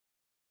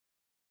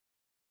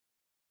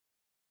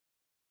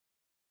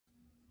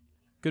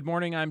Good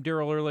morning. I'm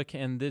Daryl Ehrlich,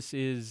 and this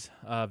is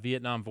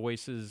Vietnam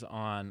Voices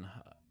on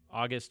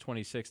August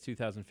 26,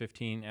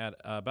 2015 at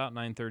about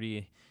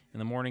 9:30 in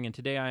the morning. And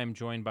today I am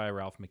joined by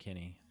Ralph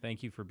McKinney.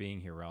 Thank you for being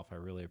here, Ralph. I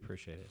really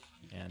appreciate it.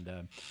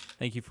 And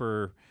thank you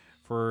for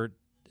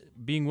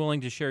being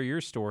willing to share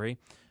your story.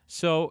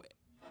 So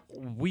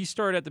we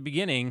start at the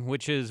beginning,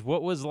 which is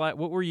what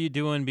were you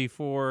doing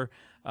before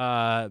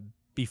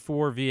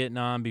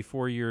Vietnam,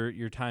 before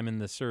your time in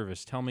the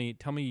service? Tell me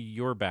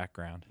your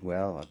background.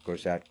 Well, of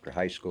course, after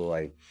high school,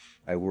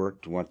 I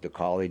worked, went to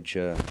college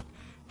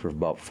for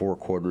about 4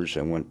 quarters.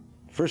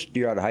 First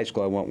year out of high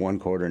school, I went 1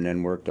 quarter and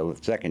then worked. The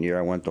second year,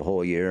 I went the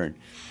whole year,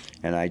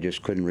 and I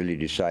just couldn't really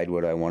decide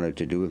what I wanted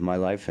to do with my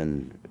life.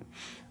 And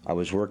I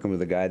was working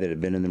with a guy that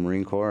had been in the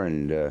Marine Corps,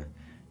 and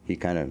he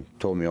kind of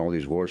told me all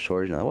these war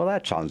stories. And I thought, well,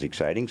 that sounds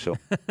exciting. So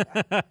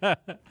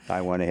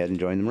I went ahead and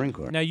joined the Marine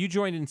Corps. Now, you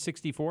joined in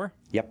 '64?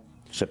 Yep.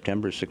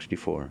 September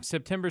 '64.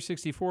 September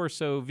 '64.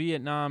 So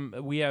Vietnam,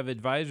 we have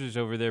advisors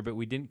over there, but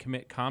we didn't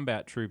commit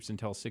combat troops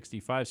until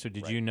 '65. So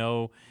did you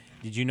know?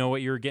 Did you know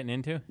what you were getting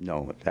into?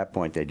 No, at that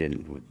point they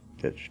didn't.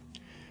 There's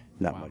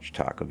not much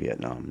talk of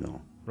Vietnam.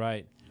 No.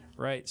 Right.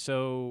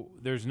 So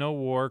there's no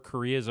war.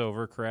 Korea's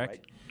over.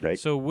 Correct. Right.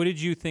 So what did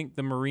you think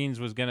the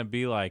Marines was going to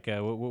be like?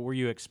 What were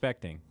you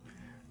expecting?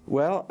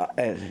 Well,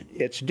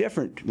 it's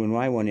different when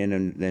I went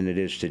in than it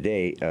is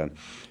today.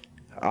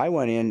 I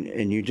went in,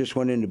 and you just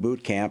went into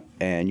boot camp,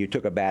 and you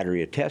took a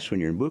battery of tests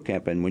when you're in boot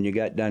camp, and when you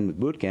got done with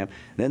boot camp,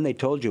 then they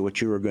told you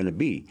what you were going to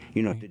be.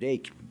 You know,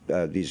 today,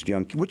 these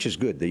young, which is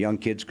good, the young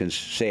kids can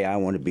say, I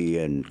want to be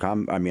I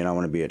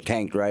want to be a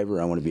tank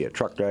driver, I want to be a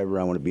truck driver,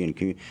 I want to be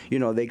in, you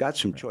know, they got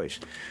some choice.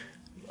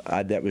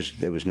 There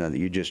was nothing.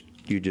 You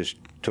just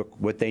took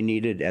what they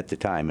needed at the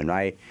time, and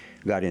I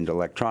got into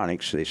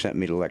electronics. They sent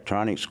me to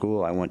electronics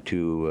school. I went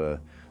to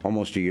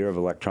almost a year of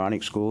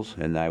electronic schools,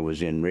 and I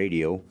was in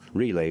radio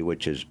relay,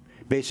 which is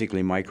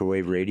basically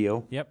microwave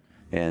radio. Yep.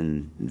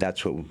 And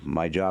that's what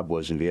my job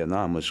was in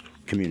Vietnam, was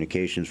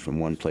communications from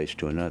one place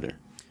to another.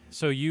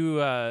 So you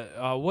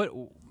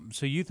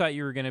So you thought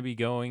you were going to be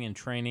going and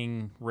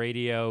training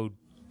radio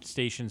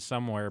stations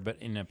somewhere, but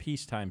in a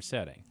peacetime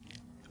setting?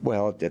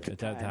 Well, at that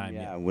time,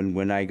 yeah.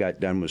 When I got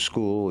done with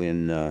school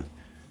in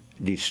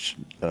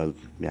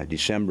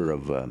December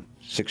of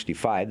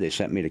 '65, they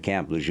sent me to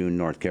Camp Lejeune,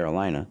 North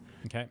Carolina.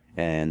 Okay.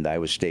 And I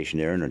was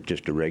stationed there in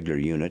just a regular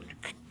unit,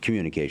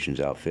 communications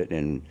outfit.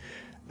 And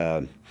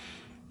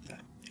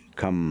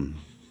come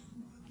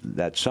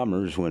that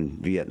summer is when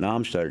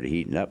Vietnam started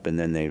heating up, and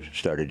then they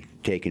started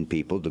taking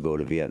people to go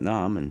to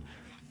Vietnam, and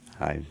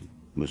I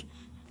was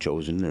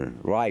chosen.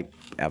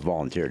 I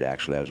volunteered,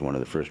 actually. I was one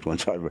of the first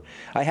ones.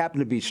 I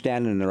happened to be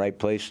standing in the right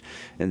place,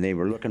 and they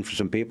were looking for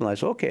some people, and I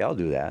said, okay, I'll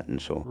do that. And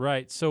so.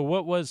 Right. So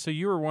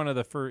you were one of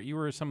the first. You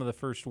were some of the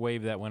first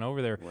wave that went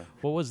over there.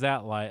 What was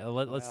that like?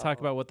 Let's talk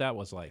about what that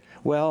was like.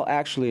 Well,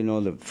 actually, no.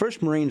 The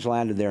first Marines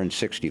landed there in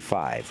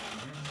 '65.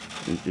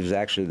 It was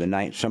actually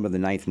some of the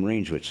 9th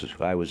Marines, which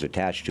I was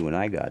attached to when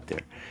I got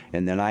there,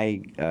 and then I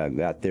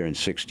got there in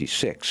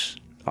 '66,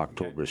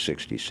 October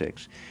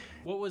 '66.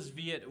 What was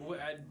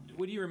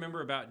what do you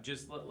remember about?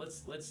 Just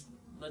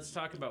let's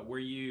talk about where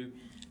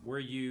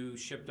you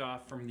shipped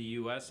off from the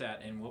U.S.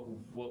 at, and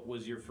what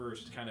was your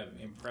first kind of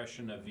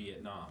impression of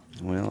Vietnam?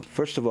 Well,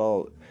 first of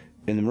all,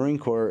 in the Marine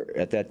Corps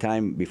at that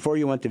time, before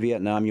you went to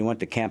Vietnam, you went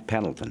to Camp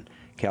Pendleton,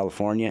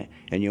 California,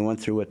 and you went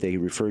through what they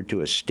referred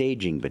to as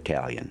staging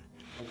battalion.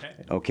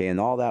 Okay, and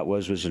all that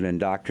was an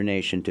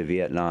indoctrination to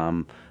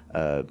Vietnam,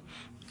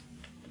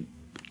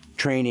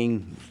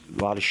 training,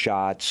 a lot of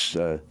shots,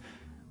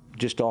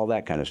 just all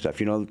that kind of stuff.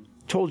 You know,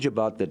 told you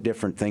about the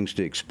different things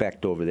to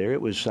expect over there.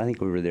 I think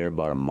we were there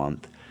about a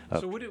month.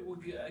 So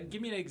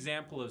give me an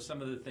example of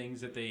some of the things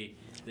that they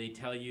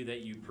tell you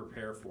that you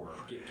prepare for.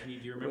 Do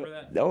you remember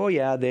that? Oh,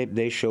 yeah,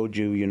 they showed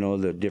you, you know,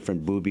 the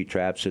different booby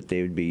traps that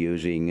they would be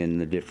using and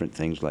the different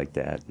things like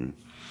that. And,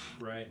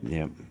 right.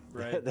 Yeah.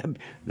 Right.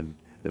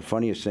 The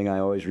funniest thing I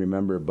always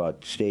remember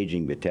about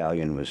staging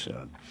battalion was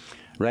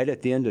right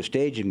at the end of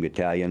staging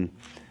battalion,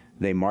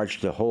 they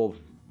marched the whole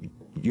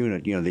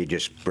unit. You know, they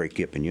just break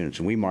up in units,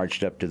 and we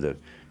marched up to the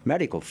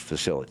medical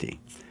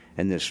facility.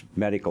 And this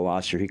medical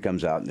officer, he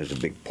comes out, and there's a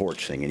big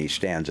porch thing, and he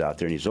stands out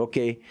there, and he says,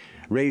 okay,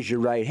 raise your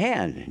right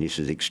hand. And he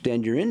says,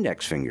 extend your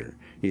index finger.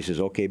 He says,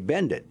 okay,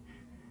 bend it.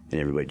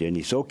 And everybody did. And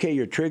he says, okay,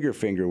 your trigger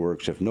finger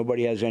works. If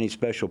nobody has any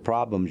special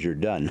problems, you're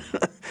done.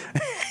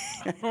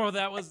 Oh,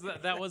 that was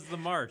the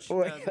march.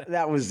 Well,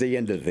 that was the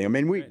end of the thing. I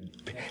mean, we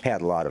had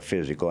a lot of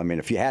physical. I mean,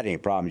 if you had any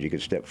problems, you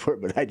could step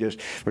forward. But I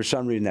just, for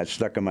some reason, that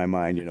stuck in my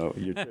mind. You know.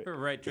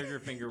 Right, trigger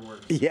finger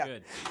works. Yeah.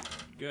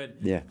 Good.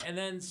 Yeah. And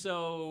then,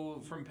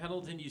 so from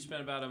Pendleton, you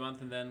spent about a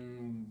month, and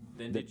then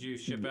did you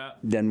ship out?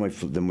 Then we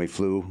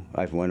flew.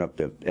 I went up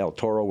to El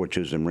Toro, which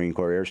is the Marine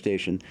Corps Air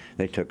Station.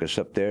 They took us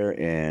up there,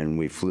 and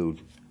we flew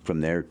from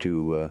there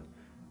to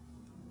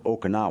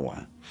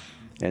Okinawa.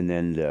 And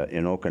then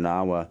in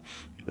Okinawa,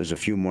 there's a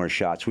few more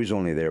shots. We was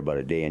only there about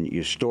a day, and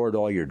you stored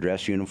all your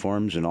dress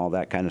uniforms and all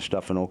that kind of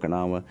stuff in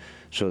Okinawa,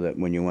 so that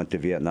when you went to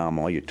Vietnam,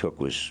 all you took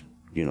was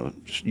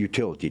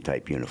utility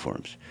type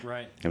uniforms.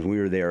 Right. And we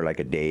were there like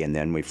a day, and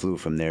then we flew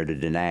from there to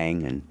Da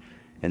Nang, and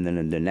then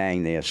in Da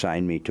Nang they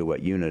assigned me to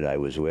what unit I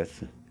was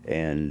with,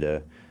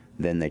 and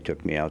then they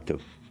took me out to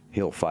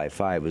Hill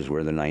 55, was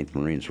where the 9th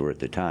Marines were at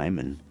the time,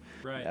 and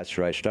Right. that's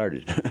where I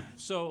started.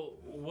 So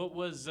what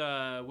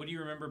do you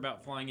remember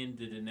about flying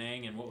into Da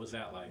Nang, and what was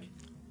that like?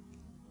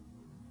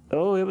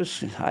 Oh, it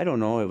was, I don't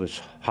know, it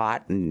was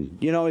hot, and,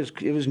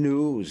 it was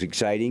new, it was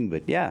exciting,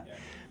 but yeah.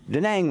 Da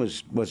Nang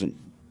wasn't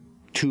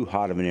too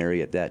hot of an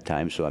area at that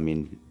time, so, I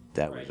mean,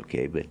 that was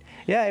okay, but,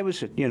 yeah, it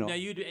was, Now,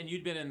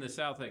 you'd been in the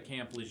South at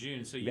Camp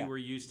Lejeune, so you were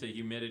used to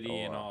humidity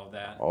and all of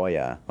that. Oh,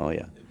 yeah,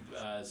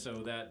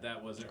 So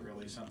that wasn't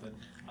really something.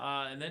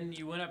 And then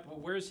you went up,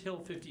 where's Hill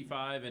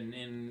 55?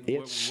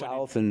 It's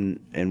south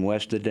and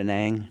west of Da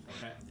Nang.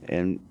 Okay.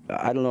 And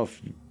I don't know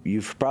if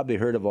you've probably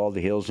heard of all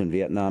the hills in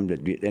Vietnam.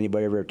 Did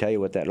anybody ever tell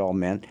you what that all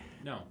meant?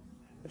 No.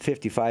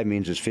 55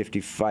 means it's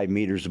 55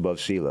 meters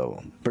above sea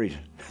level. Pretty.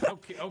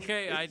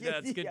 Okay,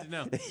 that's good to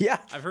know. Yeah.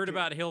 I've heard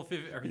about Hill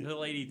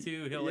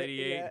 82, Hill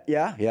 88.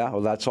 Yeah. Well,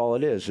 that's all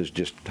it is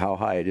just how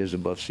high it is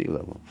above sea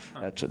level.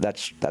 Huh.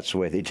 That's the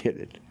way they did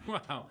it.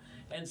 Wow.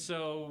 And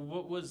so,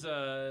 what was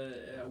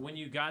when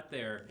you got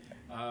there?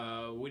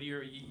 What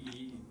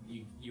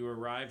you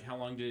arrived? How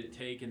long did it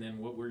take? And then,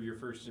 what were your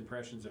first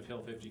impressions of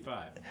Hill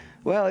 55?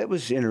 Well, it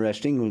was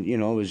interesting. It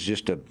was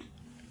just a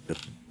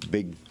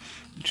big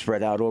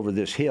spread out over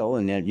this hill,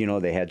 and then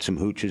they had some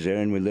hooches there,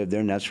 and we lived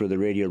there, and that's where the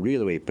radio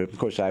relay. But of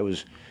course, I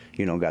was,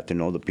 got to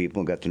know the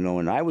people,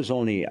 and I was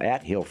only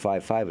at Hill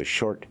 55 a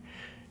short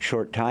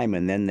time,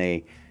 and then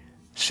they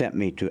sent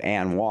me to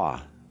An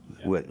Hoa,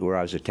 where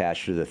I was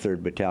attached to the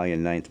 3rd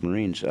Battalion, 9th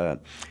Marines. An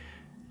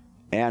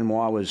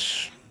Hoa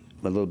was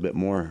a little bit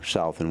more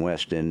south and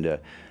west, and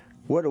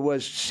what it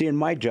was, seeing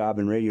my job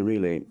in radio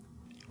relay,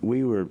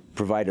 we were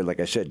provided, like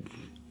I said,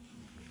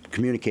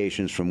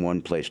 communications from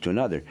one place to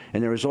another,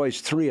 and there was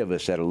always 3 of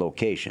us at a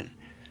location.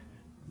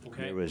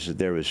 Okay.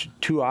 There was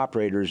 2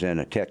 operators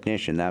and a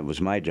technician. That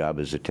was my job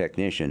as a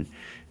technician,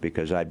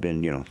 because I'd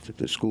been to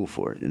the school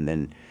for it, and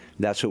then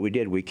that's what we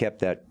did. We kept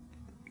that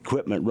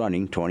equipment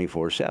running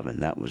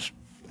 24/7.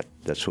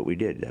 That's what we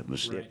did. That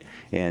was it,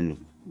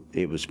 and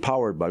it was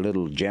powered by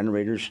little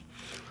generators,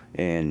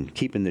 and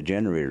keeping the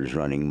generators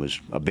running was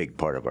a big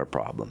part of our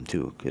problem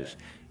too. Because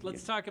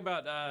let's talk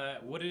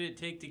about what did it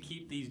take to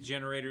keep these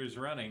generators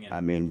running? I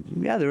mean,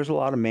 yeah, there was a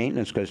lot of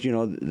maintenance because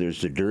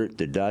there's the dirt,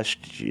 the dust,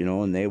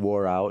 and they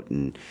wore out,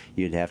 and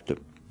you'd have to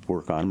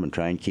work on them and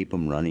try and keep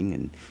them running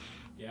and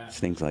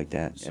things like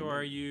that. So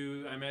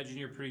I imagine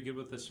you're pretty good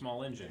with a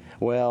small engine.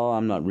 Well,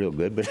 I'm not real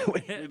good, but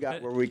we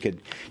got where we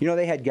could.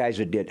 They had guys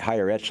that did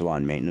higher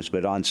echelon maintenance,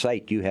 but on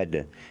site you had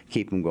to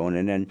keep them going,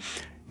 and then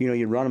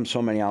you run them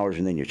so many hours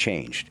and then you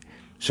changed.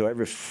 So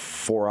every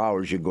 4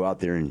 hours you go out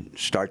there and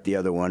start the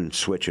other one,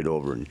 switch it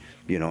over, and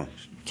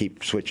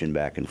keep switching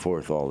back and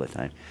forth all the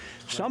time.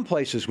 Some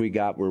places we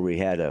got where we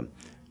had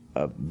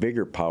a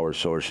bigger power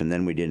source, and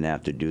then we didn't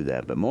have to do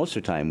that, but most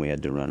of the time we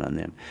had to run on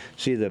them.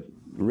 See, the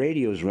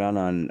radios run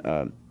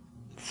on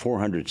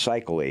 400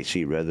 cycle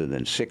AC rather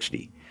than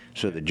 60.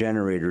 So the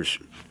generators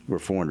were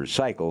 400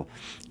 cycle,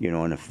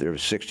 and if there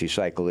was 60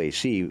 cycle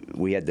AC,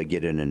 we had to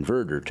get an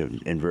inverter to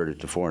invert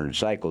it to 400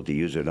 cycle to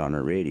use it on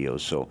our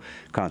radios. So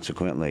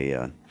consequently,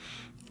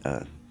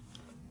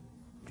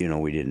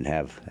 we didn't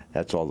have,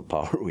 that's all the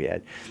power we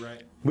had.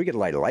 Right. We could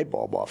light a light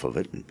bulb off of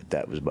it, but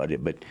that was about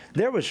it. But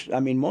there was,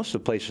 most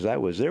of the places I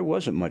was, there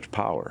wasn't much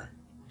power.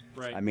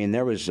 Right.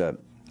 There was,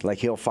 like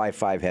Hill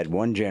 55 had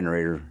 1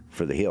 generator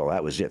for the hill.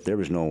 That was it. There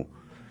was no,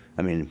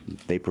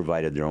 they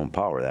provided their own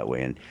power that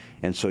way.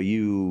 And so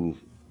you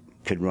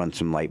could run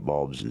some light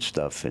bulbs and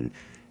stuff,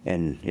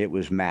 and it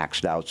was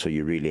maxed out, so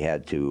you really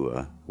had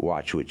to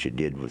watch what you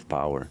did with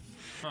power.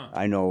 Huh.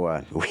 I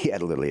know we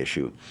had a little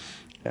issue.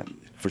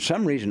 For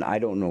some reason, I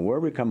don't know where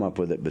we come up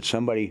with it, but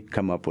somebody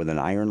come up with an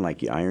iron,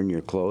 like you iron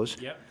your clothes.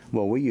 Yep.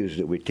 Well, we used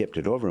it, we tipped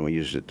it over, and we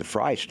used it to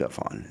fry stuff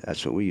on.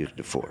 That's what we used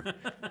it for.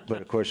 But,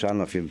 of course, I don't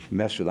know if you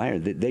mess with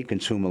iron. They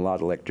consume a lot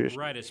of electricity.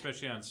 Right,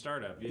 especially on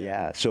startup.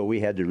 Yeah, so we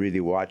had to really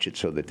watch it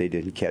so that they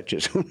didn't catch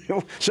us.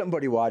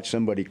 Somebody watched,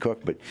 somebody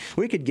cooked. But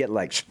we could get,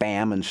 like,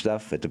 Spam and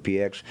stuff at the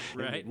PX.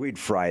 Right. We'd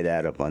fry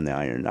that up on the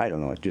iron. I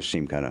don't know. It just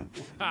seemed kind of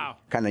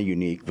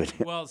unique. But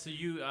well, so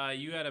you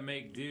had to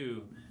make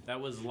do.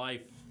 That was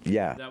life.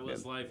 Yeah. That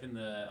was life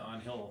on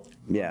hills.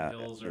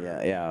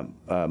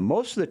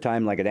 Most of the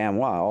time, like at An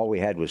Hoa, all we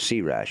had was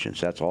sea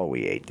rations. That's all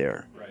we ate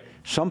there. Right.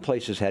 Some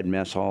places had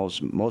mess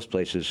halls. Most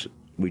places,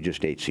 we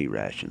just ate sea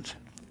rations.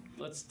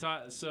 Let's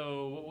talk.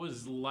 So, what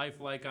was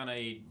life like on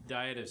a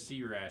diet of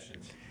sea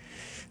rations?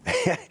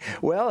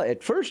 Well,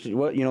 at first,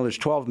 there's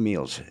 12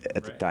 meals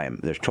at the time.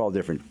 There's 12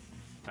 different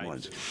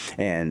ones.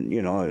 And,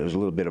 it was a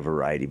little bit of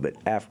variety. But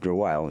after a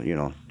while,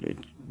 it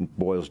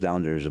boils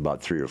down, there's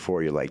about 3 or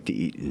 4 you like to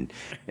eat, and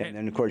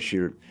then of course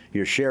you're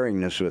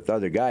sharing this with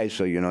other guys,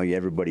 so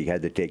everybody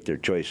had to take their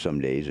choice some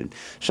days, and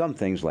some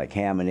things like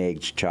ham and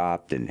eggs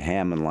chopped and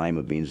ham and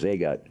lima beans,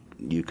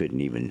 you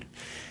couldn't even,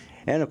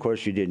 and of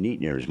course you didn't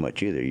eat near as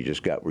much either. You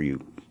just got where you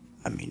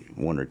I mean,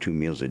 1 or 2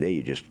 meals a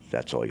day,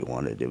 that's all you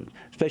wanted.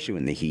 Especially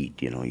when the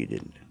heat, you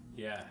didn't.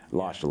 Yeah.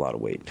 Lost a lot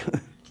of weight.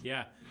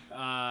 Yeah.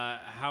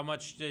 How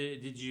much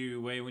did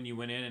you weigh when you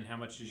went in, and how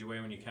much did you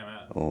weigh when you came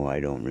out? Oh, I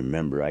don't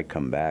remember. I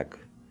come back,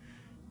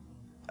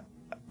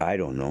 I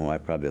don't know. I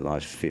probably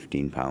lost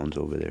 15 pounds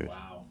over there.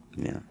 Wow.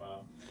 Yeah.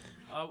 Wow.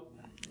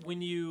 When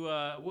you,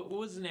 what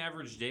was an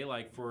average day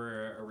like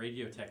for a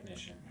radio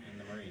technician in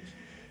the Marines?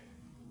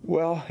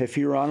 Well, if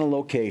you're on a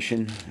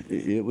location,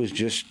 it was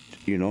just,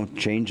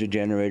 change the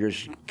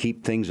generators,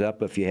 keep things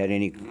up. If you had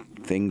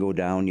anything go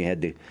down, you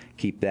had to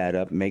keep that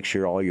up, make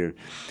sure all your...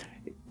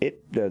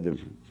 It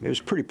was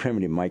pretty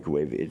primitive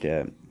microwave. It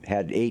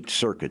had 8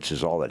 circuits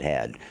is all it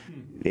had,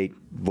 8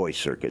 voice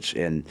circuits.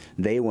 And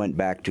they went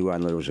back to,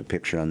 there was a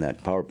picture on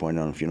that PowerPoint, I don't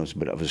know if you noticed,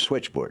 but of a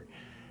switchboard.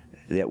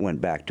 That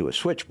went back to a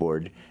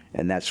switchboard,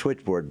 and that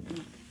switchboard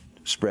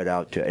spread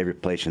out to every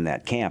place in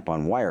that camp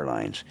on wire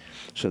lines.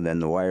 So then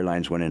the wire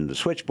lines went into the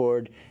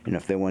switchboard, and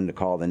if they wanted to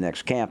call the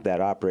next camp,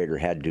 that operator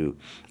had to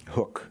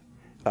hook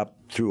up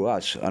through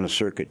us on a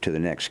circuit to the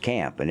next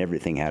camp, and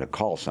everything had a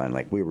call sign,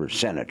 like we were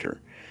Senator.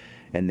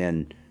 And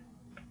then,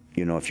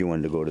 if you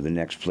wanted to go to the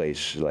next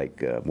place,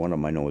 like one of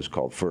them I know is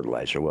called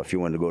fertilizer. Well, if you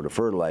wanted to go to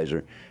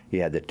fertilizer,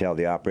 you had to tell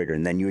the operator,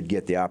 and then you would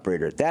get the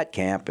operator at that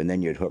camp, and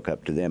then you'd hook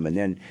up to them. And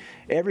then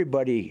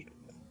everybody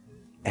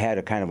had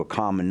a kind of a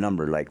common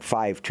number, like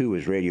 5-2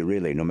 is radio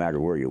relay, no matter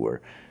where you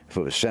were. If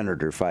it was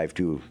Senator,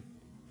 5-2,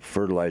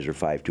 fertilizer,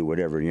 5-2,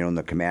 whatever, and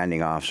the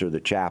commanding officer,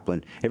 the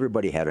chaplain,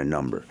 everybody had a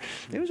number.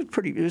 It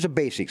was a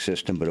basic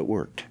system, but it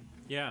worked.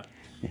 Yeah.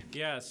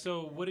 Yeah.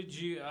 So what did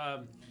you,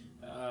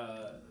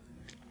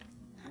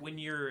 when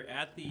you're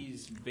at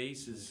these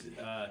bases,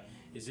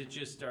 is it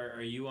just,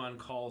 are you on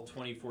call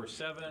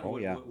 24/7? Oh,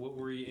 yeah. What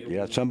were you?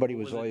 Yeah, somebody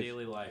was always.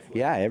 Daily life like?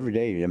 Yeah, every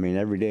day. I mean,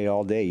 every day,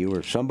 all day.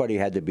 Somebody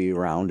had to be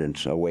around and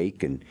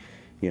awake, and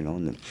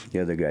and the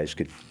other guys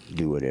could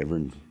do whatever.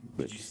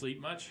 Did you sleep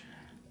much?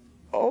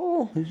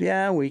 Oh,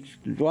 yeah,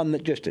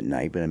 just at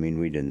night. But I mean,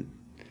 we didn't.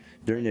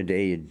 During the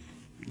day,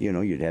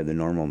 you'd have the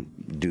normal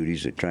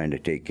duties of trying to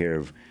take care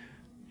of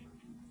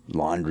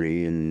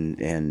laundry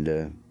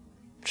and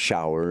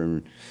shower,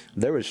 and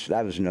that was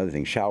another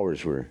thing.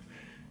 Showers were.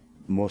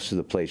 Most of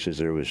the places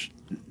there was,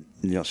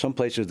 some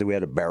places that we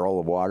had a barrel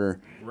of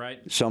water. Right.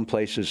 Some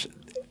places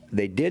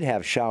they did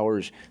have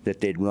showers that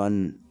they'd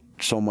run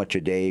so much a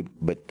day,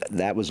 but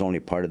that was only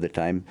part of the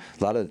time.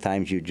 A lot of the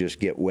times you'd just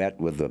get wet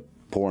with the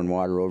pouring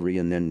water over you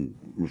and then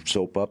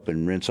soap up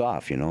and rinse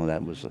off.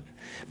 That was,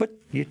 but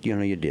you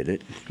did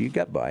it. You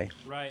got by.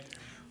 Right.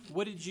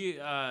 What did you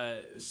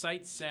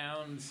sight,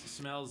 sounds,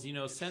 smells?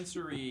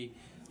 Sensory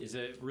is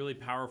a really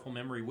powerful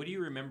memory. What do you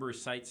remember,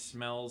 sights,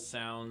 smells,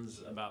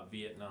 sounds about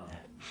Vietnam?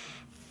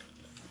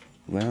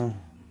 Well,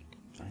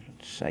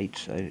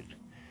 sights, I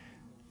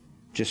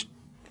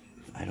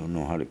don't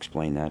know how to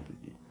explain that.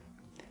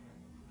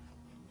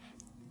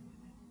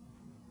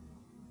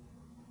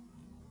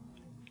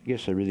 I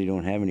guess I really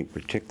don't have any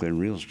particular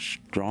real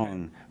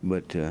strong,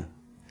 but, I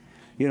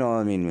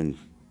mean, when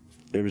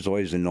there was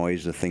always the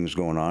noise of things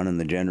going on in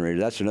the generator.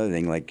 That's another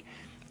thing, like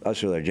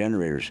us with our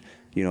generators.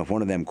 If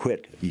one of them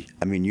quit,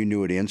 I mean, you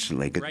knew it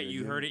instantly. Right,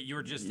 you heard it. You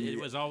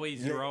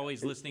were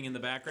always listening in the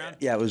background.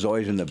 Yeah, it was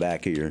always in the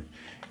back of your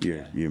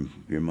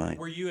mind.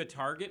 Were you a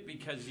target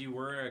because you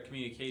were a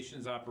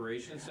communications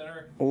operations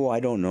center? Oh, I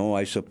don't know.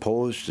 I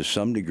suppose to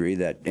some degree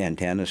that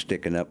antenna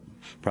sticking up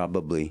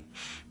probably.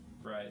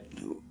 Right.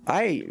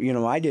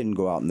 I didn't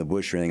go out in the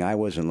bush or anything. I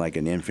wasn't like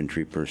an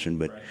infantry person,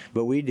 but Right.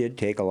 but we did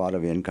take a lot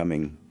of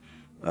incoming,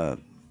 as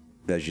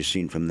you've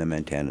seen from them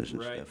antennas and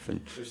Right. stuff.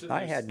 And There's-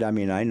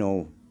 I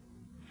know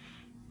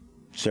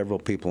several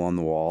people on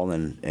the wall,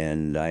 and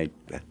a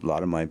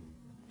lot of my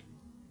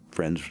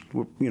friends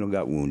were,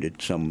 got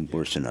wounded, some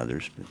worse than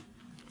others. But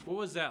What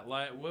was that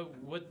like?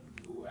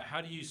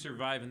 How do you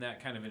survive in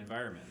that kind of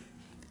environment?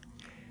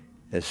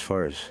 as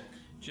far as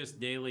Just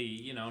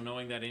daily,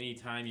 knowing that any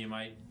time you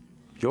might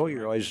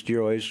you're always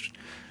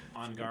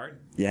on guard.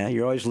 yeah,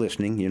 you're always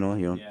listening.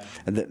 Yeah.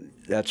 And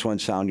that's one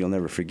sound you'll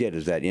never forget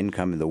is that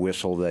the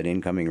whistle, that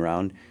incoming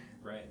round.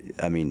 Right.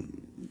 I mean,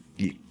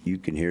 you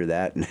can hear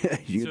that.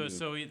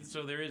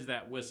 So there is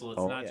that whistle.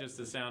 It's Oh, not yeah. just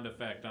a sound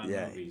effect on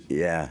Yeah, movies.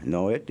 yeah,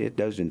 no, it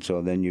doesn't.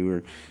 So then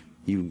you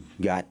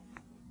got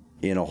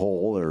in a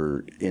hole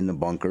or in the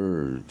bunker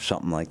or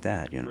something like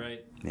that,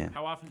 Right. Yeah.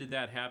 How often did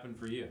that happen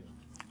for you?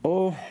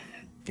 Oh,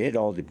 it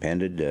all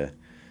depended.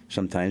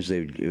 Sometimes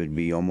it would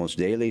be almost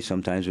daily.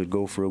 Sometimes it would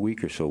go for a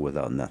week or so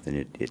without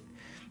nothing.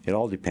 It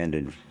all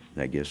depended,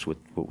 I guess, what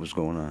was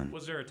going on.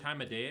 Was there a time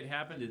of day it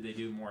happened? Did they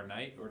do more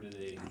night, or did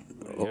they?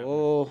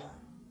 Oh,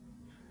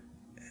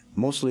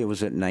 mostly it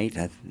was at night.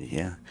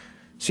 Yeah.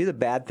 See, the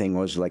bad thing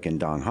was, like in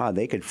Dong Ha,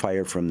 they could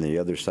fire from the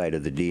other side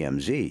of the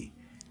DMZ.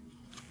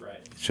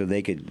 Right. So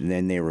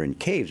then they were in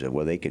caves.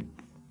 Well, they could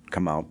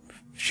come out,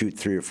 shoot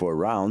 3 or 4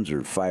 rounds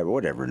or 5 or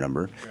whatever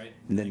number, Right.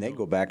 and then they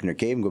go back in their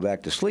cave and go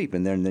back to sleep.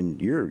 And then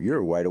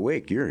you're wide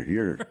awake. You're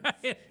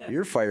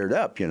fired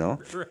up,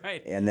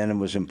 Right. And then it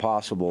was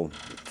impossible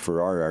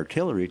for our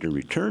artillery to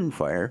return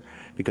fire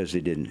because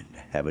they didn't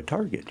have a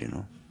target,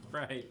 Right.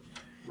 Right.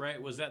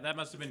 Right. Was that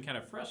must have been kind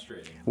of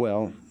frustrating?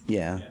 Well,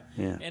 yeah.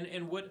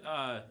 And what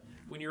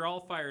when you're all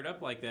fired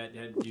up like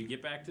that, do you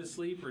get back to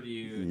sleep or do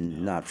you?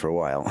 Not for a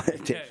while.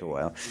 It takes a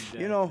while.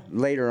 Exactly. You know,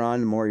 later on,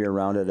 the more you're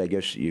around it, I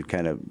guess you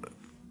kind of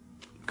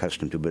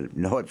accustomed to. But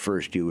no, at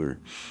first you were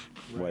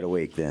wide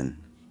awake then.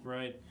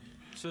 Right.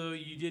 So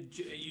you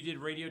did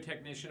radio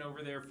technician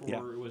over there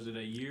for was it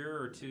a year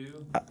or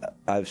two?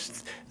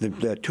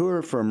 The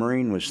tour for a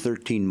Marine was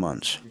 13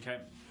 months. Okay.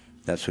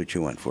 That's what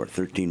you went for,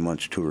 13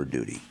 months tour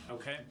duty.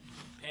 Okay.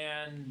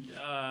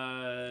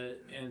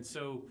 And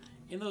so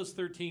in those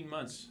 13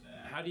 months,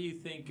 how do you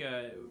think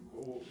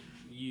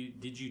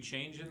did you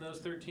change in those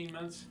 13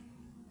 months?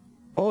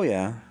 Oh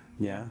yeah.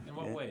 In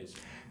what ways?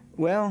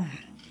 Well,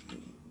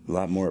 a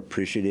lot more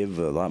appreciative,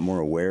 a lot more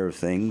aware of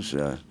things.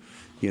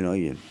 You know,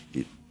 you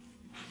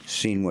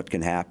seen what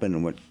can happen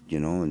and what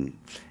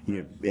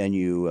and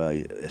you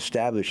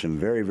establish some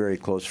very, very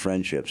close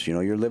friendships. You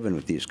know, you're living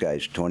with these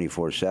guys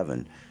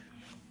 24/7.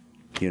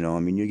 You know, I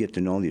mean, you get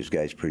to know these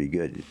guys pretty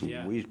good.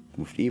 Yeah.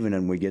 Even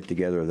when we get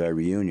together with our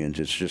reunions,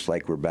 it's just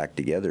like we're back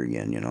together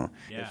again. You know,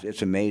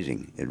 it's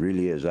amazing. It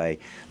really is.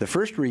 The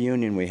first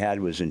reunion we had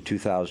was in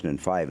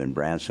 2005 in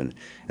Branson,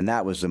 and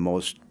that was the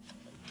most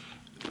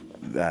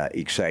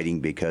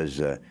exciting because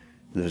it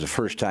was the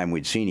first time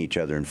we'd seen each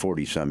other in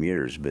 40-some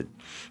years. But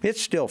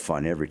it's still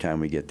fun every time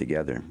we get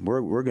together.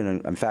 We're gonna.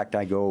 In fact,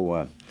 I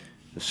go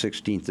the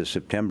 16th of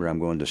September. I'm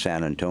going to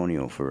San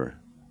Antonio for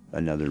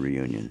another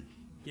reunion.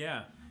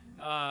 Yeah.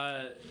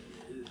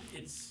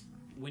 It's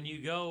when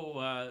you go.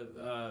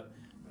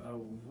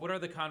 What are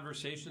the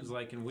conversations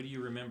like, and what do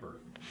you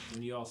remember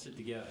when you all sit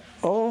together?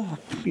 Oh,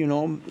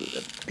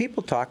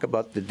 people talk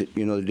about the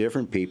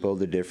different people,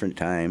 the different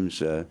times,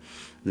 the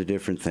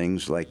different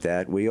things like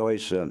that. We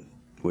always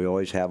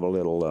have a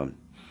little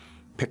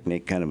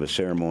picnic, kind of a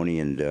ceremony,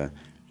 and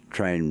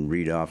try and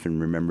read off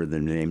and remember the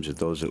names of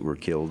those that were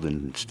killed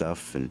and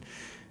stuff. And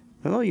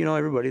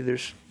everybody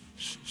there's.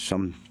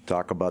 Some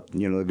talk about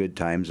the good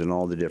times and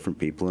all the different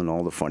people and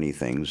all the funny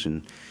things,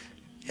 and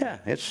yeah,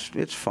 it's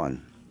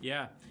fun.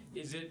 Yeah,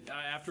 is it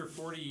after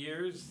 40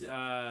 years?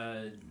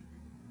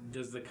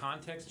 Does the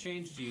context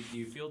change? Do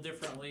you feel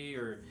differently,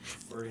 or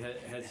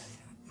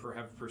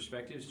have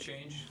perspectives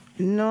changed?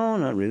 No,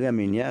 not really. I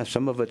mean, yeah,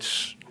 some of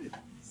it's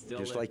still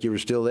just like you were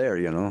still there.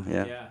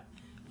 Yeah.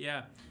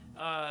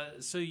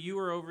 So you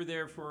were over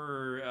there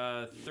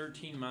for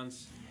 13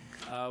 months.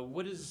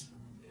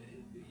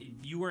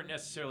 You weren't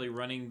necessarily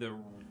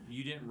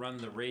you didn't run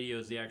the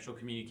radios, the actual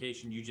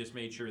communication. You just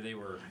made sure they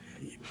were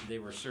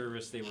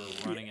serviced, they were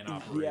running an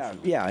operation.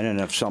 Yeah, and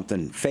if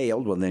something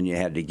failed, well, then you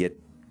had to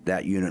get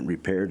that unit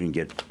repaired and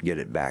get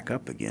it back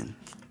up again.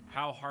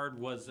 How hard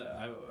was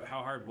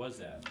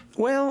that?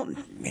 Well,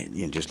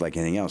 just like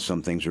anything else,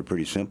 some things are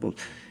pretty simple,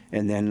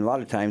 and then a lot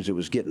of times it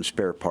was getting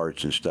spare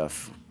parts and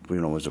stuff.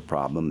 Was a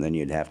problem. Then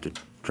you'd have to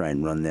try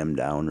and run them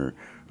down or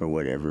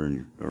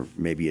whatever, or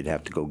maybe you'd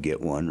have to go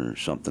get one or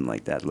something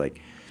like that.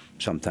 Like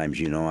sometimes,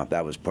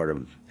 that was part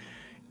of.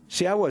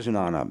 See, I wasn't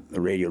on a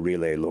radio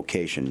relay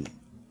location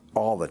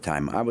all the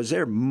time. I was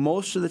there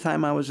most of the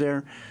time I was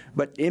there,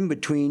 but in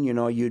between,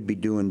 you'd be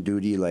doing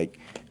duty like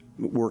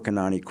working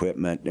on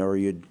equipment, or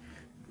you'd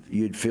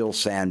fill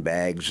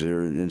sandbags,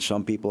 and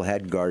some people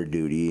had guard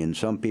duty, and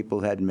some people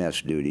had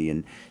mess duty,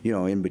 and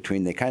in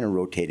between they kind of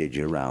rotated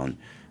you around.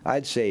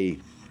 I'd say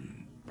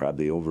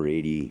probably over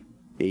 80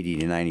 to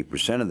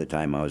 90% of the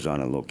time I was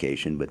on a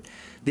location, but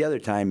the other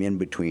time in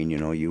between,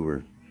 you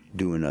were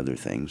doing other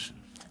things.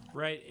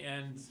 Right,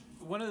 and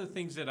one of the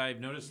things that I've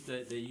noticed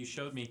that you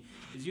showed me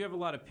is you have a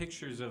lot of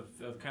pictures of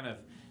kind of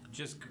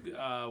just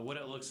what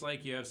it looks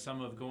like. You have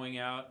some of going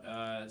out,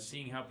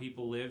 seeing how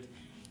people lived.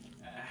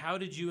 How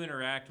did you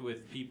interact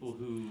with people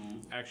who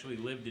actually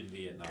lived in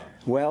Vietnam?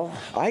 Well,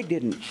 I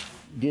didn't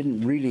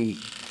really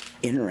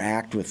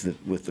interact with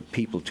the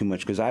people too much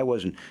because I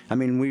wasn't. I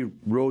mean, we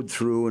rode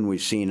through and we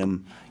seen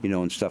them,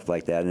 and stuff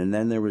like that. And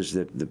then there was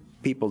the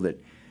people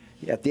that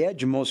at the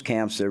edge of most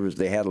camps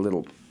they had a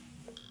little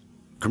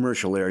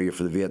commercial area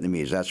for the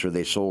Vietnamese. That's where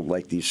they sold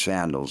like these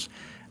sandals.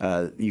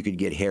 You could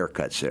get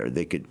haircuts there.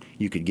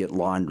 You could get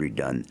laundry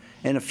done,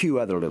 and a few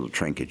other little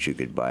trinkets you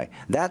could buy.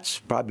 That's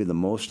probably the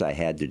most I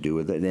had to do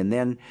with it. And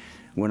then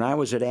when I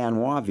was at An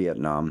Hoa,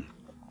 Vietnam,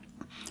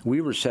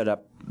 we were set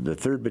up. The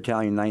 3rd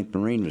Battalion, 9th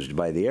Marine was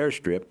by the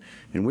airstrip,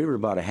 and we were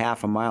about a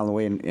half a mile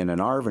away in an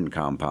ARVN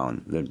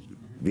compound, the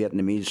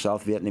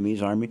South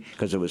Vietnamese Army,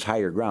 because it was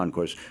higher ground. Of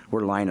course,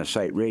 we're line of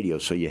sight radio,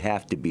 so you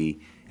have to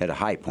be at a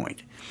high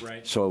point.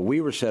 Right. So we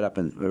were set up,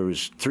 and there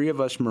was 3 of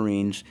us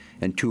Marines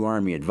and 2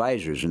 Army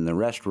advisors, and the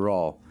rest were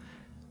all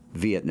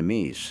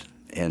Vietnamese.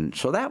 And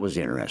so that was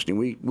interesting.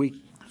 We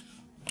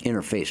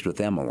interfaced with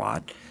them a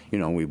lot.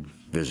 We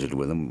visited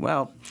with them.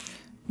 Well,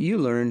 you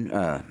learn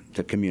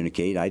to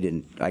communicate.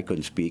 I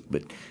couldn't speak,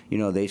 but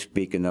they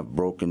speak enough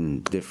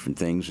broken different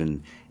things,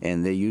 and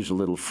they use a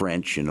little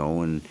French,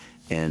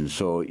 and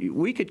so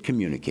we could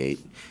communicate.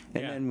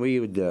 And then we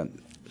would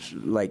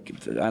like,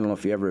 I don't know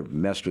if you ever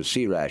messed with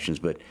C rations,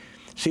 but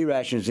C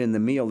rations in the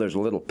meal, there's a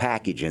little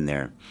package in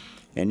there,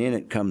 and in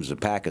it comes a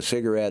pack of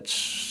cigarettes,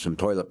 some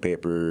toilet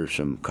paper,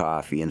 some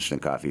coffee,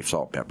 instant coffee,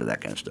 salt, pepper,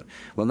 that kind of stuff.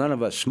 Well, none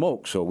of us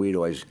smoke, so we'd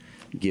always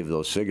give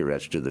those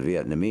cigarettes to the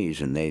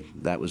Vietnamese, and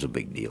that was a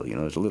big deal. You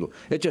know,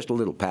 it's just a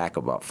little pack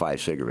of about 5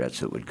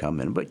 cigarettes that would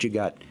come in, but you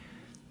got,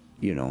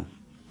 you know,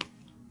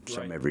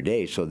 some every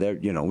day. So there,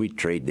 you know, we'd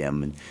trade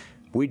them, and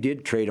we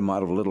did trade them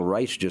out of a little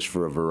rice just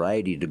for a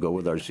variety to go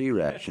with our C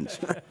rations.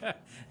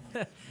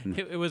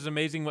 It was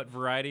amazing what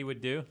variety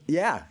would do.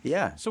 Yeah,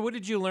 yeah. So what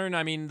did you learn?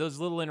 I mean, those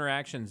little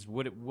interactions.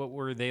 What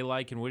were they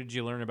like, and what did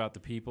you learn about the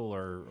people,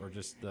 or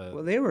just the?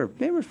 Well, they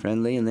were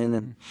friendly, and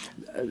then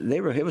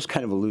It was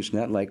kind of a loose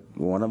net. Like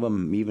one of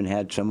them even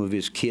had some of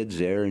his kids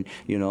there, and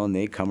you know, and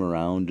they come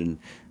around, and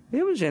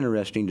it was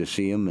interesting to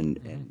see them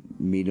and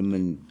meet them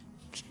and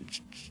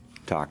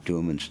talk to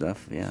them and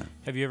stuff. Yeah.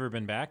 Have you ever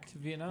been back to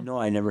Vietnam? No,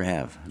 I never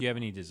have. Do you have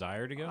any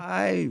desire to go?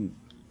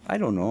 I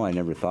don't know. I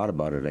never thought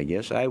about it, I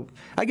guess. I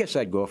guess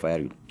I'd go if I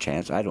had a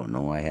chance. I don't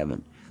know. I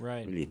haven't.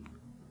 Right. Really,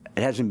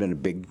 it hasn't been a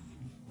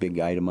big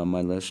item on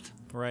my list.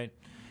 Right.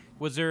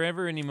 Was there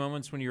ever any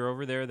moments when you were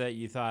over there that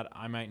you thought,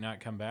 I might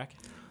not come back?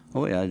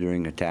 Oh, yeah,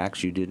 during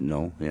attacks, you didn't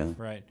know. Yeah.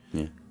 Right.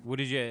 Yeah. What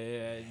did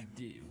you,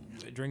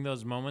 during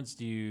those moments,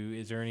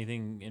 is there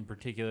anything in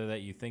particular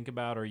that you think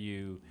about or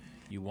you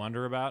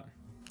wonder about?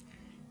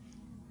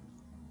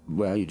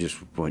 Well, you just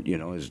want, you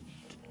know, is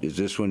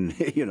this one,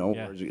 you know,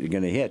 Yeah. or is it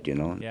going to hit, you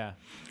know? Yeah,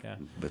 yeah.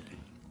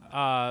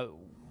 But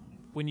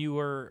when you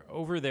were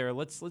over there,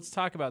 let's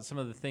talk about some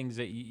of the things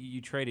that you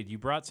traded. You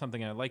brought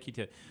something, and I'd like you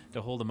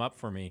to hold them up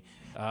for me.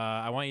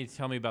 I want you to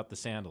tell me about the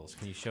sandals.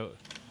 Can you show?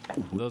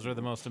 Those are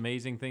the most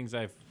amazing things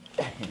I've.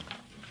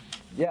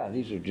 yeah,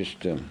 these are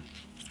just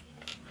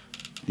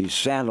these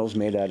sandals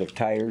made out of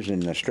tires,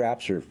 and the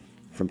straps are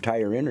from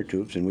tire inner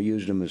tubes, and we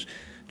used them as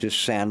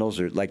just sandals,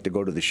 or like to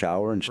go to the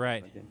shower and stuff.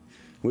 Right. Like that.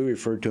 We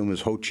referred to them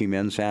as Ho Chi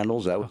Minh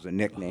sandals. That was the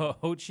nickname. Ho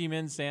Chi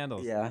Minh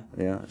sandals. Yeah,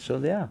 yeah. So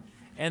yeah.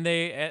 And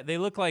they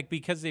look like,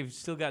 because they've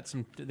still got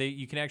some.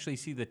 You can actually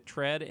see the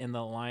tread in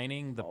the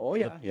lining. The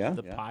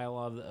pile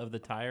of the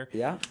tire.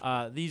 Yeah.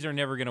 These are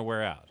never going to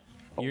wear out.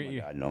 Oh my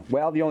God, no.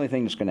 Well, the only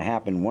thing that's going to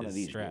happen, one of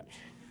these straps.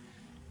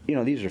 You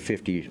know, these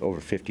are over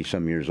 50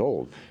 some years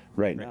old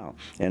right now,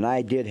 and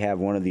I did have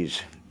one of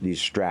these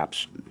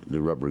straps.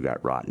 The rubber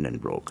got rotten and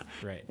broke.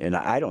 Right. And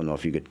I don't know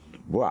if you could.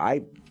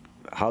 Well,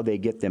 how they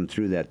get them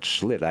through that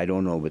slit, I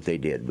don't know, but they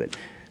did. But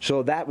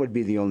so that would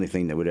be the only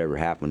thing that would ever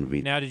happen.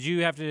 Now,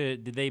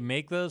 did they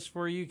make those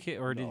for you,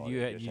 or did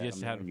you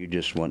just have? You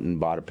just went and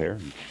bought a pair.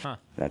 Huh.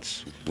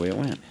 That's the way it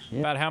went. Yeah.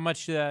 About how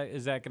much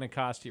is that going to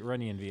cost you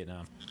running in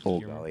Vietnam? Oh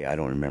golly, I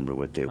don't remember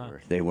what they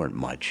were. They weren't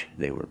much.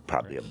 They were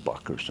probably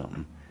 $1 or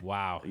something.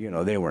 Wow. You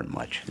know, they weren't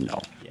much. No.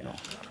 Yeah. No.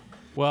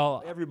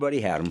 Well, everybody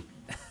had them.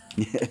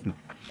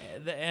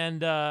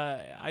 And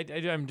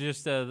I'm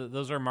just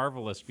those are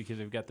marvelous because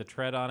they've got the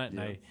tread on it,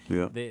 and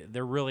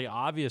they're really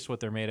obvious what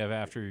they're made of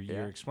after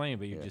you're explaining,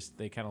 but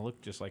they kind of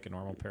look just like a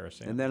normal pair of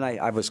sandals. And then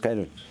I was kind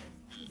of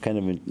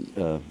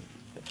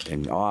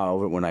in awe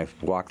of it when I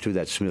walked through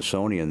that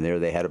Smithsonian. There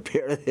they had a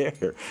pair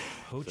there.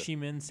 Ho Chi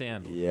Minh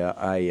sandals. Yeah,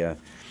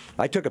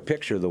 I took a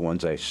picture of the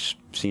ones I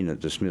seen at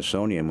the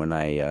Smithsonian when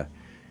I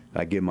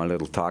give my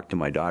little talk to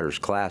my daughter's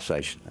class. I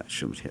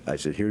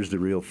said, "Here's the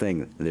real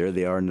thing. There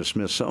they are in the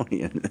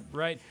Smithsonian."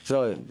 Right.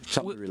 So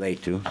something to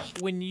relate to.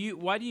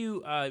 Why do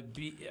you? I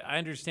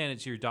understand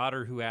it's your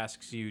daughter who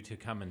asks you to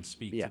come and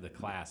speak to the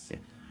class. Yeah.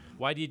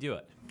 Why do you do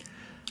it?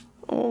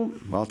 Oh,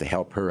 well, to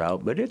help her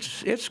out, but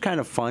it's kind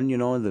of fun, you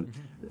know.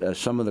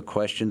 Some of the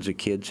questions the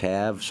kids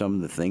have, some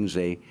of the things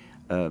they,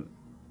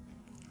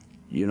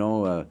 you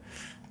know,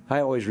 I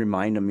always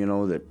remind them, you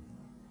know, that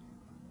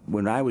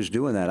when I was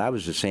doing that, I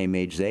was the same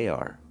age they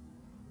are.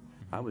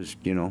 I was,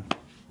 you know,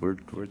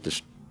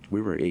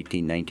 we were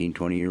 18, 19,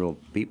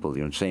 20-year-old people,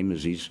 you know, same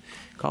as these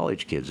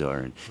college kids are.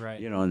 And,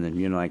 you know, and then,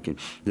 you know,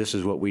 this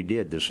is what we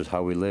did. This is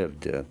how we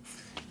lived.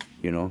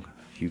 You know,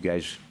 you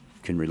guys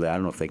can relate. I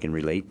don't know if they can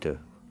relate to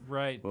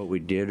what we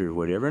did or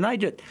whatever. And I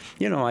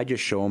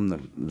just show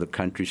them the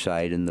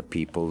countryside and the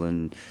people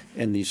and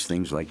these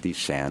things like these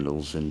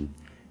sandals and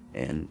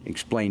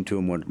explain to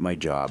them what my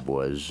job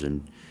was.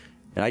 And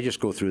I just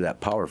go through that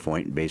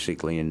PowerPoint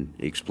basically and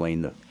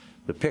explain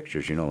the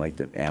pictures, you know, like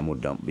the ammo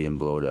dump being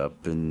blown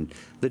up and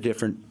the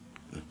different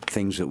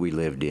things that we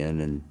lived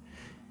in.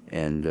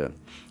 And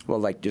well,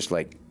 like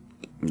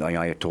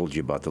I told you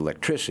about the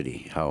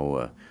electricity,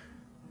 how,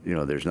 you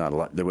know, there wasn't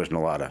a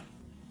lot of,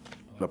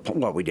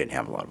 well, we didn't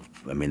have a lot of,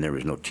 I mean, there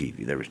was no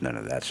TV, there was none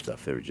of that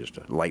stuff. There was just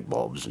light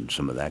bulbs and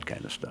some of that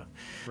kind of stuff.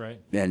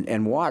 Right.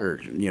 And water,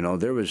 you know,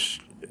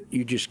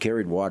 you just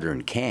carried water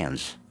in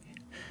cans.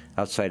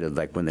 Outside of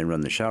like when they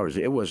run the showers,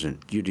 it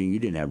wasn't, you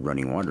didn't have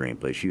running water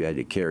anyplace. You had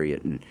to carry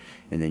it and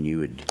then you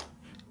would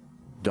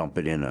dump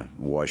it in a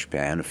wash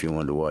pan if you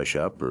wanted to wash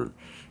up, or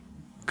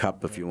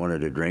cup if you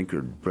wanted to drink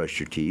or brush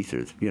your teeth,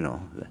 or, you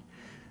know,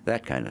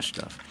 that kind of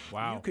stuff.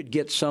 Wow. We could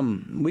get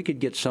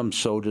some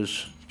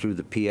sodas through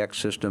the PX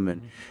system,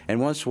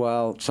 and once in a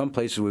while, some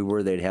places we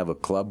were, they'd have a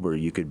club where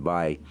you could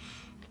buy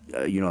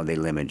they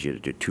limit you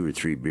to 2 or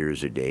 3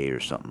 beers a day or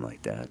something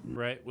like that.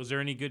 Right. Was there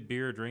any good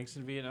beer or drinks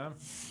in Vietnam?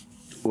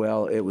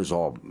 Well, it was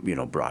all,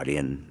 brought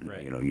in,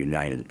 Right.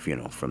 United,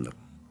 from the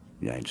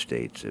United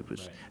States. It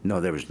was, Right.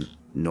 no, there was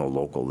no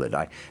local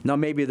now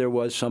maybe there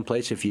was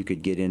someplace if you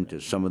could get into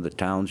some of the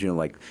towns,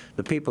 like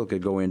the people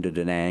could go into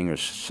Da Nang or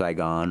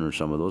Saigon or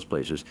some of those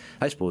places.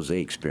 I suppose they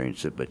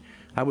experienced it, but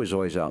I was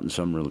always out in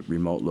some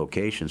remote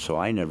location, so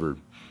I never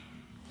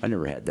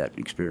had that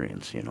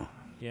experience,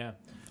 Yeah.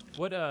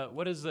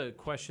 What is the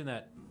question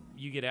that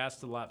you get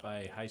asked a lot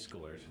by high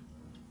schoolers?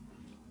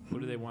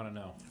 What do they want to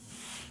know?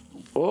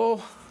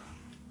 Oh,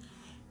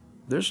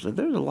 there's a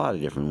lot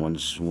of different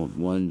ones.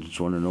 Ones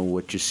want to know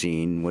what you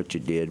seen, what you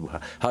did,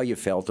 how you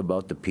felt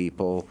about the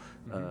people,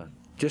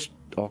 just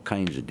all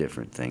kinds of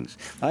different things.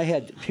 I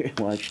had here.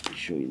 Well, I should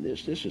show you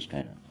this. This is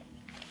kind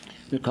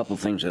of a couple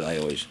things that I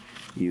always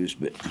use.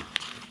 But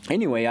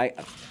anyway, at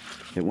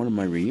one of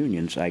my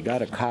reunions, I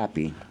got a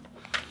copy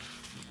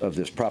of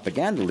this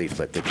propaganda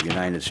leaflet that the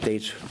United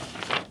States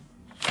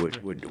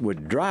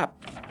would drop.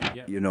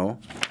 Yep.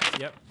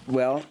 Yep.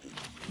 Well,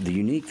 the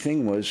unique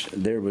thing was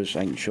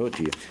I can show it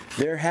to you.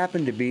 There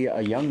happened to be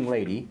a young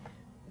lady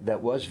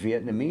that was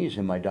Vietnamese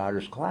in my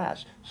daughter's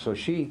class, so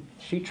she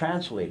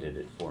translated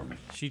it for me.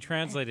 She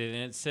translated it,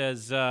 and it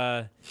says,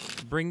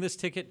 bring this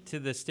ticket to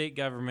the state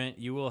government.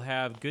 You will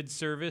have good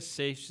service,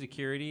 safe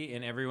security,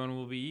 and everyone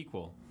will be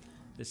equal.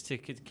 This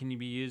ticket can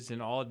be used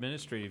in all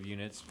administrative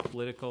units,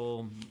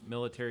 political,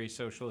 military,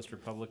 socialist,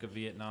 Republic of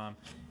Vietnam,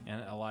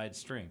 and allied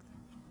strength.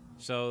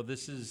 So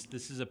this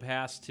is a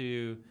pass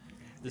to...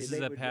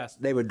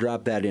 They would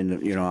drop that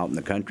in, out in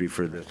the country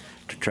to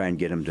try and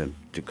get them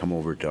to come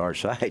over to our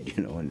side,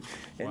 And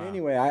Wow.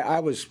 anyway, I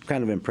was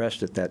kind of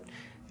impressed that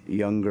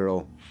young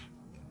girl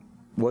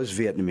was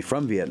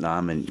from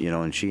Vietnam,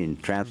 and she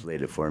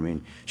translated for me.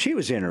 And she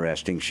was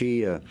interesting.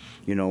 She,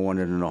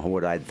 wanted to know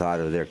what I'd thought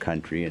of their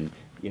country and,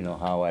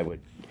 how I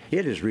would.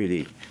 It has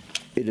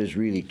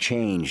really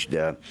changed.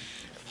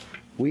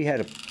 We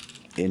had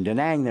in Da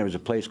Nang there was a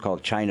place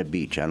called China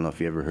Beach. I don't know if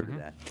you ever heard of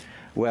that.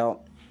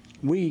 Well.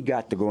 We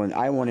got to go in.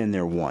 I went in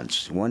there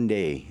once. One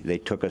day, they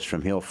took us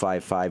from Hill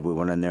 55. We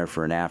went in there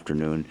for an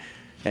afternoon,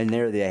 and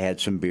there they had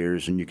some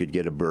beers, and you could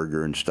get a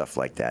burger and stuff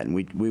like that. And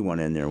we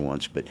went in there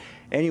once. But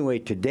anyway,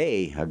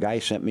 today, a guy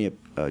sent me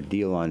a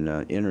deal on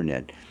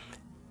internet.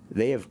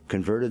 They have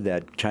converted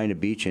that China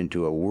Beach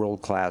into a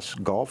world-class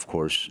golf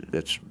course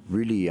that's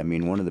really,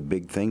 one of the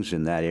big things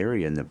in that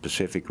area in the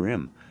Pacific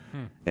Rim.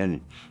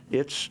 And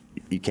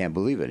you can't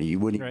believe it. You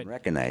wouldn't even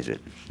recognize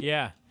it.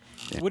 Yeah.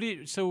 Yeah.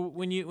 So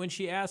when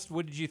she asked,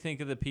 what did you think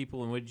of the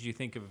people and what did you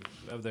think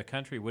of the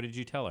country? What did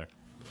you tell her?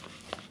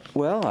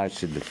 Well, I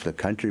said that the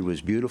country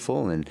was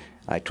beautiful, and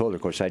I told her,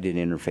 of course, I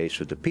didn't interface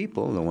with the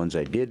people. The ones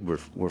I did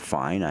were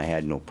fine. I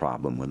had no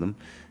problem with them.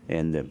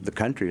 And the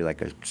country,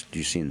 like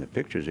you see in the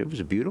pictures, it was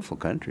a beautiful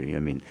country.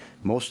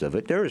 Most of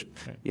it. There was,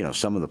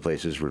 some of the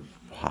places were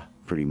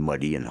pretty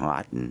muddy and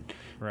hot and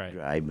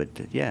dry, but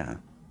yeah.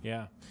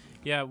 Yeah.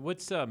 Yeah.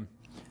 What's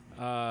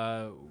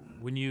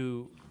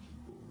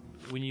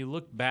when you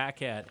look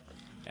back at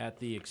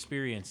the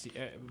experience,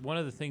 one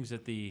of the things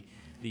that the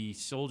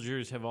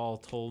soldiers have all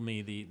told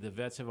me, the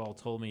vets have all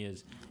told me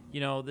is,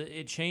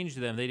 it changed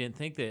them. They didn't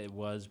think that it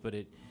was, but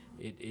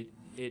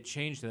it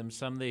changed them.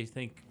 Some they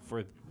think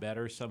for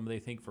better, some they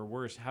think for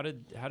worse. How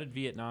did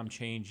Vietnam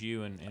change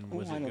you, and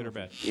was it good or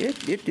bad?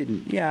 It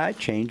didn't. Yeah, it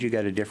changed. You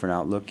got a different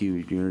outlook.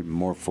 You're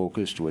more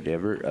focused,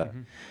 whatever.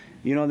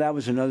 That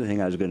was another thing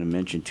I was going to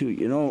mention too.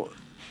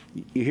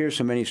 You hear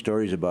so many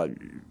stories about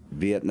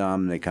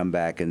Vietnam, they come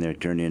back and they're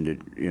turned into,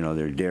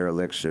 they're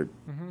derelicts.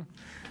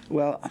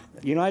 Well,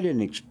 I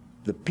didn't.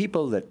 The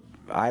people that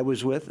I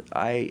was with,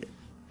 I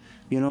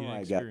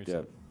got,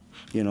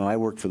 I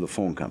worked for the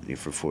phone company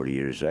for 40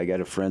 years. I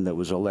got a friend that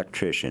was an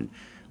electrician.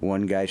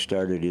 One guy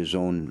started his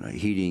own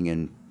heating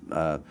and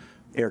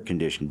air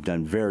conditioning,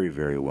 done very,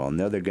 very well.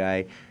 Another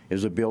guy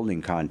is a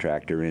building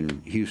contractor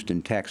in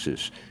Houston,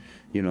 Texas.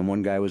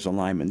 One guy was a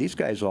lineman. These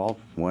guys all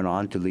went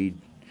on to lead.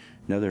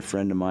 Another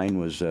friend of mine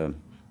was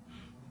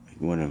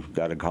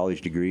got a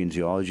college degree in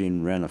zoology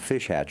and ran a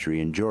fish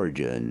hatchery in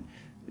Georgia, and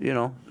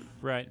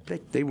right.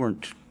 They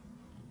weren't.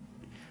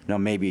 Now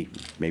maybe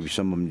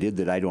some of them did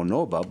that I don't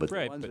know about, but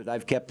the ones that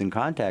I've kept in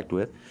contact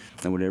with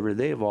and whatever,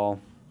 they have all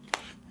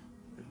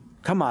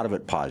come out of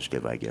it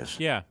positive, I guess.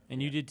 Yeah,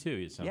 and you did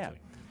too. It sounds like.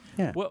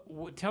 Yeah.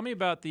 Tell me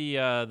about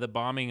the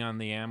bombing on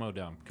the ammo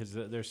dump, because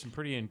there's some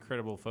pretty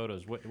incredible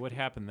photos. What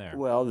happened there?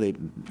 Well,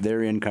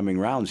 their incoming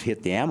rounds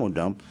hit the ammo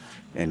dump,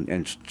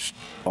 and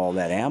all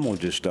that ammo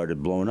just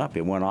started blowing up.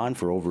 It went on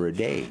for over a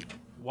day.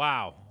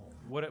 Wow.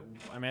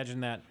 Imagine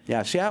that.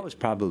 Yeah, see, I was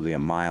probably a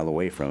mile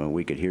away from it.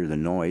 We could hear the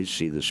noise,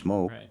 see the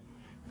smoke. Right.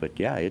 But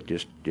yeah,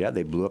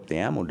 they blew up the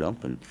ammo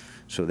dump, and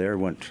so there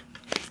went,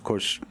 of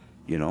course,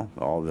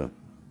 all the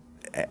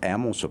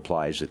ammo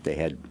supplies that they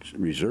had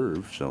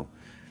reserved. So.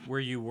 Were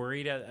you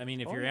worried? If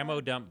your ammo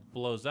dump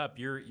blows up,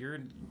 you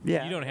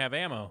don't have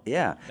ammo.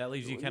 Yeah. That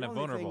leaves you kind of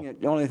vulnerable.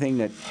 The only thing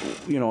that,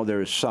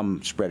 there is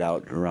some spread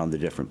out around the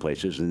different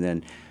places, and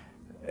then,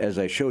 as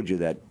I showed you,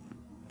 that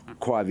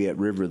Quaviet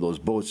River, those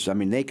boats, I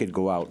mean, they could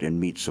go out and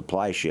meet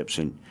supply ships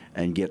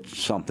and get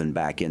something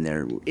back in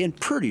there in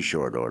pretty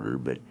short order,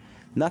 but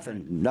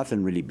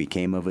nothing really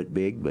became of it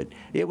big, but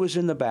it was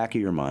in the back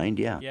of your mind,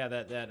 yeah. Yeah,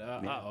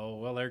 uh-oh,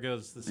 well, there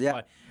goes the supply.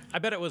 Yeah. I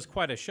bet it was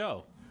quite a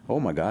show. Oh,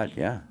 my God,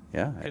 yeah.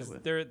 Because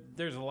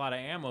there's a lot of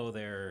ammo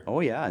there.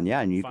 Oh, yeah,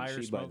 and you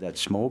can see by that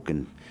smoke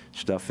and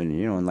stuff, and,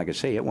 and like I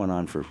say, it went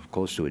on for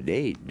close to a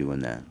day doing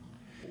that.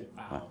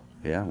 Wow.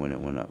 Yeah, when it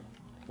went up.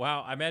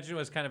 Wow, I imagine it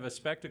was kind of a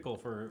spectacle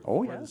for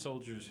the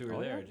soldiers who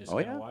were there, just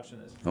kind of watching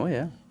this. Oh,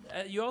 yeah.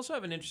 You also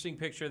have an interesting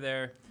picture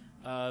there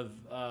of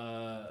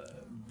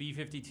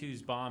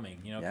B-52's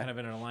bombing, kind of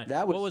in a line.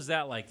 What was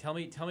that like? Tell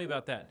me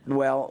about that.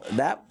 Well,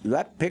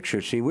 that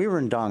picture, see, we were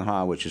in Dong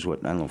Ha, which is 4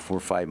 or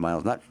 5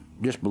 miles, not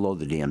just below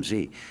the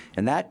DMZ,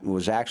 and that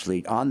was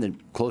actually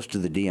close to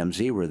the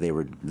DMZ where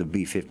the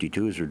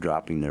B-52s were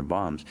dropping their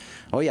bombs.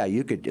 Oh yeah,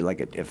 you could,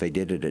 if they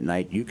did it at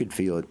night, you could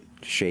feel it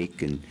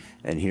shake and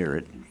hear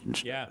it.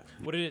 Yeah.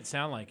 What did it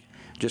sound like?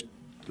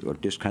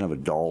 Just kind of a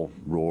dull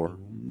roar.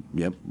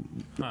 Yep.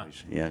 Huh.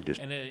 Yeah.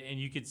 And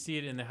you could see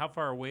it how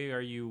far away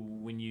are you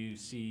when you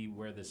see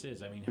where this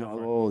is? I mean, how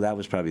far? Oh, that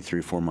was probably 3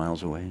 or 4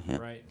 miles away. Yeah.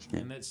 Right. Yeah.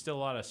 And that's still a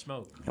lot of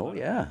smoke. Oh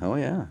yeah.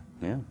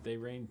 They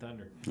rain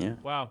thunder. Yeah.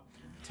 Wow.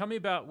 Tell me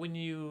about when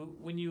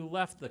you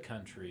left the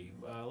country.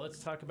 Let's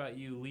talk about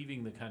you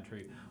leaving the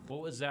country.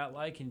 What was that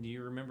like, and do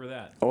you remember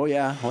that? Oh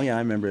yeah, I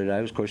remember it.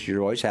 Of course,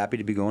 you're always happy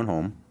to be going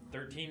home.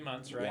 13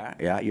 months, right?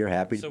 Yeah, you're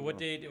happy. So what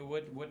date?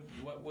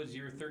 What was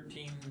your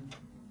 13?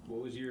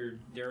 What was your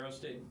Darrow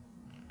date?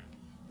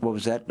 What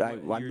was that?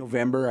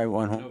 November. I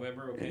went home.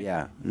 November. Okay.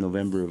 Yeah,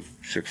 November of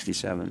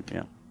 '67.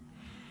 Yeah.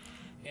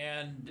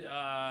 And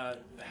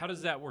how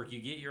does that work? You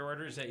get your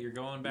orders that you're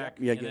going back.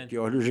 Yeah, get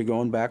your orders. You're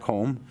going back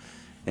home,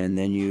 and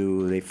then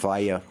they fly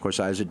you. Of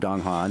course, I was at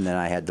Dong Ha, and then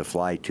I had to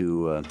fly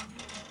to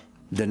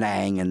Da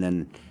Nang,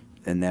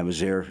 and that was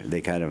there.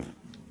 They kind of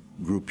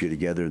group you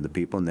together, the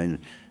people, and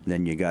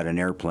then you got an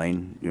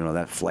airplane.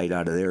 That flight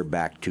out of there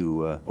back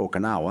to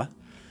Okinawa,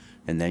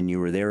 and then you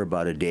were there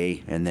about a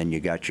day, and then you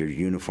got your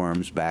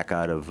uniforms back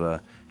out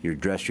of your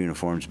dress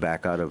uniforms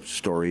back out of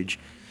storage,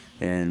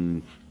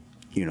 and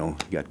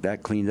got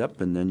that cleaned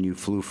up, and then you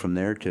flew from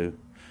there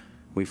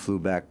we flew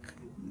back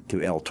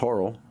to El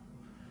Toro,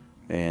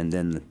 and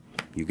then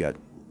you got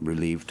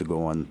relieved to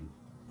go on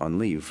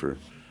leave for,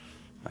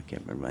 I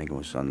can't remember, I think it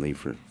was on leave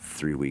for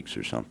 3 weeks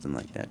or something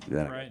like that.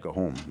 Then I could go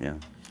home, yeah.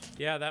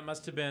 Yeah, that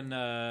must have been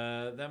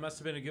a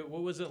good.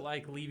 What was it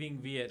like leaving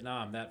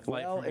Vietnam? That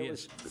flight from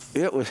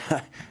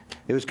Vietnam.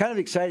 It was kind of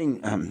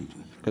exciting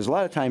because a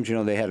lot of times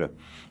they had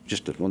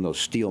just one of those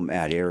steel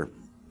mat air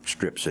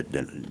strips at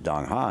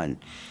Dong Ha, and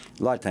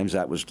a lot of times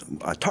that was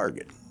a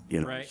target.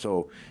 Right.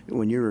 So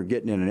when you were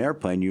getting in an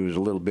airplane, you was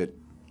a little bit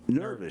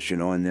nervous,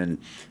 and then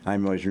I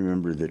always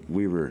remember that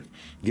we were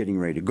getting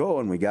ready to go,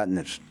 and we got in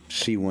this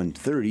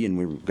C-130, and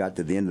we got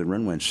to the end of the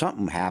runway, and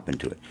something happened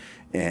to it,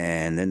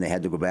 and then they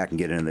had to go back and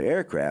get into the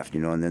aircraft,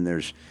 and then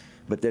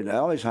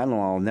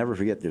I'll never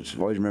forget this. I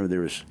always remember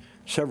there was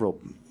several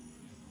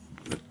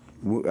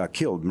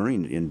killed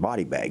Marine in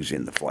body bags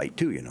in the flight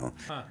too,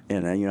 Huh.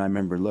 And I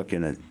remember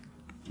looking at,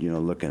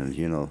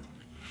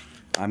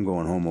 I'm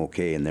going home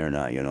okay, and they're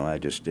not, I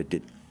just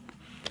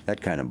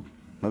that kind of.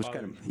 I was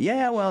kind of,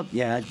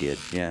 I did,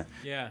 yeah.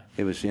 Yeah.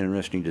 It was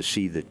interesting to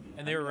see that.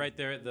 And they were right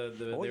there. They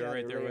were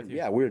right there with you.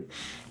 Yeah, I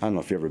don't know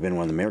if you've ever been in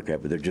one of the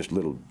aircraft, but they're just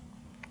little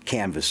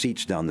canvas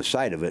seats down the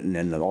side of it, and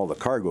then all the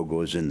cargo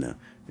goes in the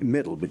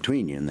middle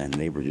between you, and then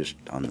they were just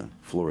on the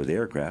floor of the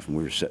aircraft, and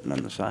we were sitting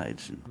on the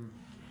sides.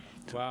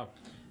 Wow.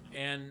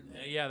 And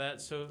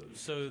so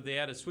they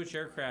had to switch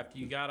aircraft.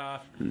 You got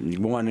off.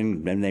 One,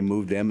 and then they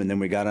moved them, and then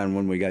we got on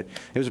when we got.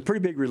 It was a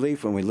pretty big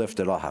relief when we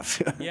lifted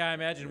off. Yeah, I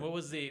imagine. What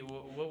was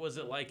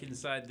it like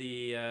inside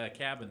the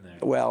cabin there?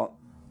 Well,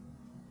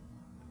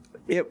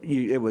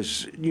 it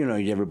was,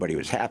 everybody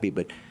was happy,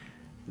 but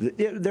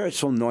they're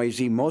so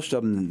noisy. Most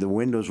of them, the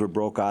windows were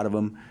broke out of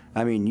them.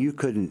 I mean, you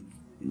couldn't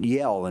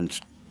yell and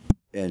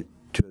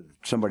to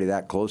somebody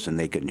that close and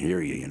they couldn't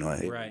hear you.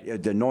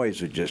 Right. The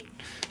noise was just,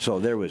 so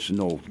there was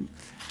no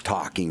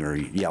talking or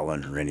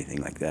yelling or anything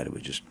like that. It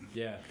was just,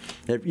 you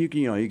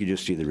could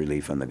just see the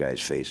relief on the guys'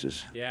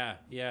 faces. Yeah.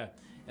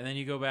 And then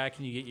you go back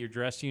and you get your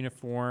dress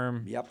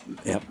uniform. Yep.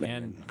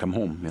 And come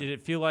home. Did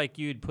it feel like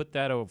you'd put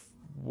that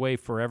away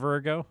forever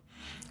ago?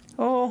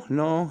 Oh,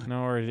 no.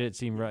 No, or did it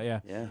seem right? Yeah.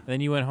 Yeah. And then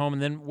you went home,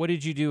 and then what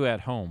did you do at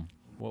home?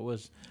 What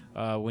was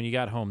when you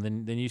got home?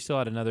 Then you still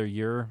had another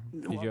year.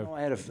 I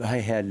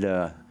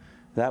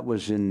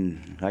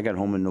got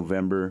home in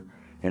November,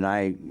 and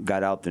I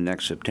got out the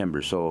next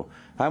September. So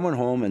I went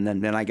home, and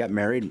then I got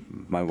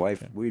married. My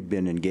wife, we'd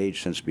been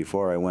engaged since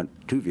before I went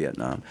to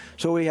Vietnam.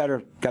 So we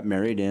got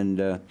married, and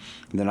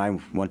then I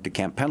went to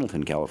Camp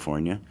Pendleton,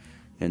 California,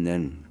 and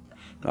then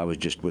I was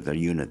just with a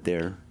unit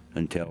there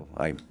until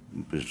I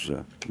was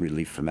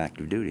relieved from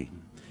active duty.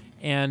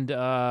 And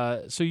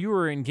so you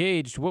were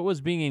engaged. What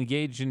was being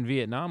engaged in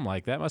Vietnam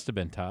like? That must have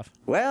been tough.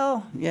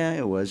 Well, yeah,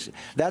 it was.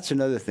 That's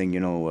another thing,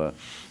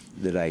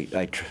 that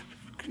I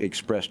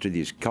express to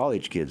these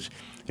college kids.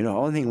 The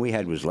only thing we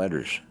had was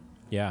letters.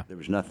 Yeah. There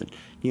was nothing.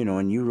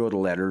 And you wrote a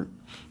letter,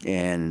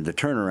 and the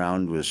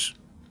turnaround was,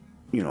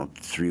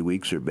 3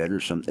 weeks or better.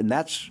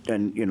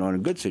 And in a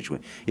good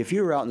situation. If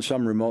you were out in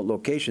some remote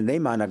location, they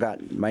might not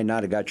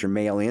have got your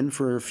mail in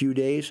for a few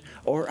days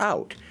or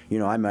out.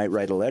 I might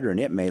write a letter, and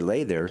it may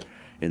lay there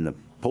in the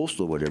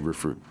postal whatever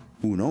for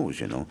who knows,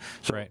 So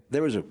right.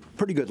 There was a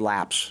pretty good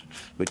lapse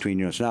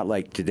between, it's not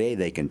like today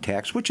they can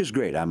text, which is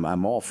great.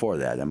 I'm all for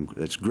that.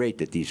 It's great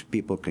that these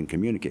people can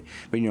communicate.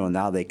 But,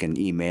 now they can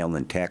email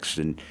and text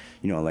and,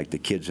 like the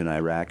kids in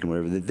Iraq and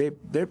whatever,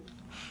 they're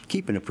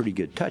keeping a pretty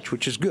good touch,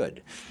 which is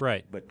good.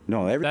 Right. But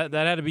no, that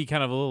had to be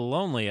kind of a little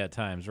lonely at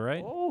times,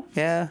 right? Oh,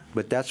 yeah,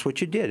 but that's what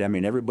you did. I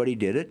mean, everybody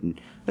did it, and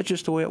that's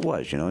just the way it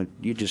was,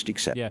 You just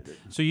accepted it.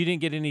 So you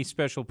didn't get any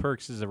special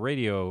perks as a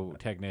radio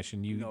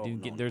technician.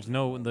 There's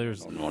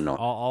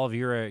all of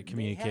your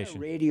communication. They had a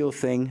radio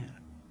thing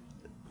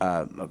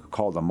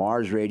called the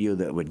Mars radio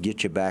that would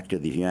get you back to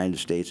the United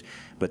States,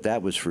 but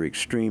that was for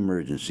extreme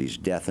emergencies,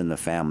 death in the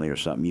family or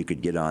something. You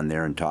could get on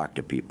there and talk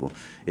to people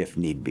if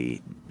need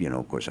be.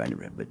 Of course I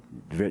never, but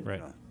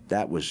right.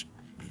 That was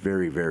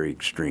very, very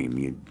extreme.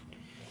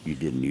 You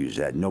didn't use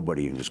that.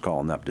 Nobody was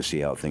calling up to see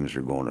how things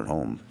are going at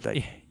home.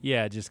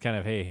 Yeah, just kind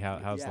of, hey,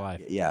 how's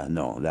life? Yeah,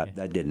 no,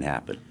 that didn't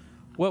happen.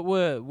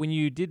 When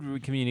you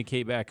did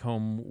communicate back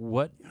home,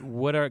 what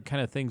are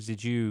kind of things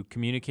did you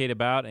communicate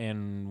about,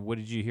 and what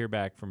did you hear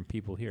back from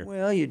people here?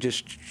 Well, you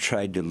just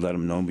tried to let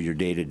them know your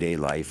day-to-day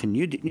life, and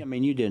you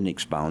didn't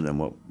expound on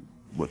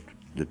what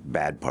the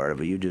bad part of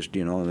it. You just,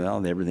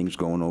 well, everything's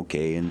going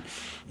okay, and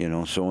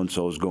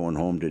so-and-so's going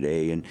home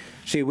today. And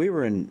see, I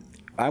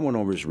went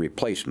over as a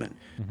replacement,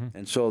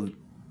 and so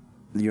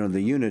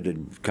the unit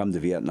had come to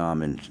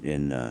Vietnam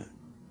in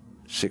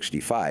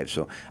 65,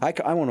 so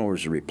I went over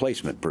as a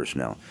replacement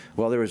personnel.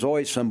 Well, there was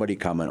always somebody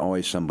coming,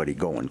 always somebody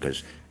going,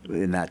 because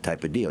in that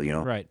type of deal,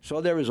 Right.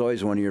 So there was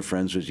always one of your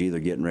friends was either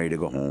getting ready to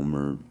go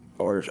home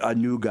or a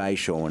new guy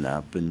showing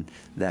up and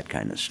that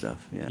kind of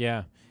stuff.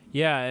 Yeah,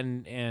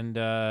 and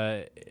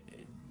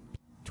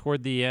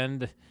toward the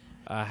end,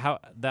 how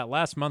that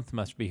last month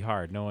must be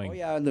hard, knowing. Oh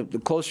yeah, the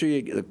closer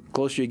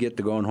you get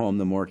to going home,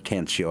 the more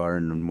tense you are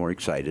and the more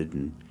excited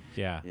and.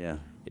 Yeah.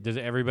 Does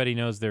everybody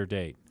knows their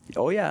date?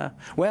 Oh, yeah.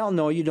 Well,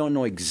 no, you don't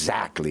know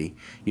exactly.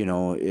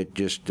 It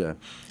just,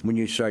 when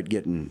you start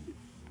getting,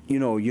 you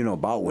know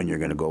about when you're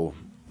going to go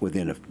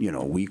within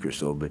a week or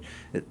so, but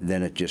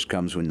then it just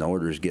comes when the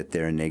orders get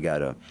there and they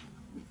got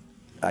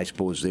I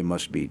suppose they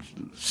must be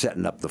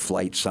setting up the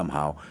flight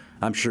somehow.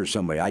 I'm sure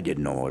I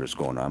didn't know what was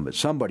going on, but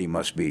somebody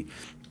must be.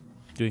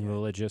 Doing the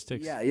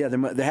logistics? Yeah,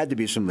 there had to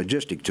be some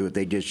logistic to it.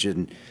 They just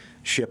didn't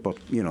ship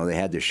they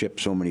had to ship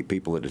so many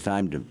people at a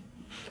time to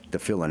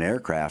fill an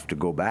aircraft to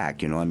go back,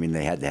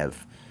 they had to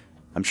have,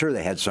 I'm sure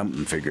they had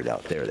something figured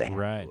out there.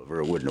 Right.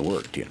 Or it wouldn't have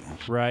worked,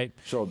 Right.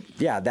 So,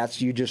 yeah,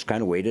 you just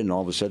kind of waited, and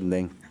all of a sudden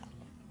they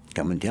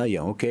come and tell you,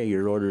 okay,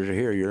 your orders are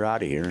here, you're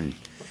out of here. And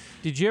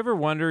did you ever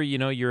wonder,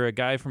 you're a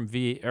guy from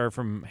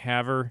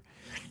Havre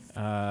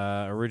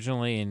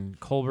originally in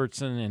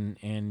Culbertson,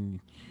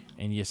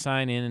 and you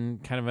sign in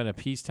kind of at a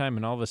peacetime,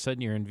 and all of a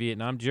sudden you're in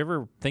Vietnam. Did you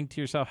ever think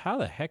to yourself, how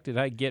the heck did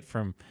I get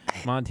from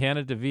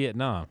Montana to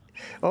Vietnam?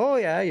 Oh,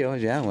 yeah,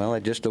 well,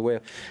 just the way,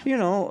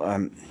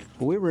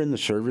 we were in the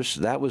service.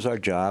 That was our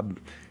job.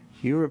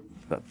 You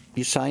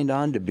signed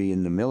on to be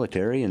in the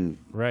military, and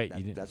right.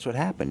 That's what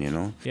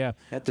happened, Yeah.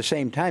 At the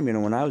same time,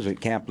 when I was at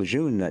Camp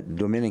Lejeune, that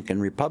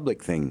Dominican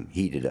Republic thing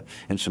heated up,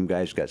 and some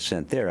guys got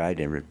sent there. I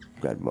never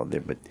got involved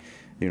there, but...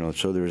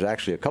 so there was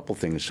actually a couple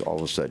things all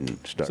of a sudden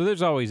started. So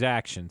there's always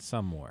action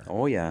somewhere.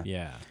 Oh, yeah.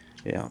 Yeah.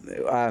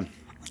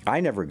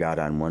 I never got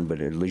on one, but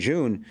at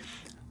Lejeune,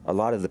 a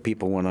lot of the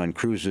people went on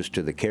cruises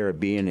to the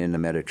Caribbean and the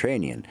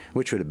Mediterranean,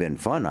 which would have been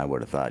fun, I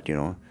would have thought,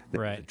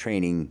 Right. The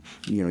training,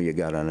 you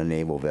got on a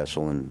naval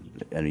vessel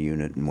and a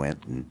unit and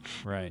went and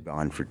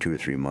gone for 2 or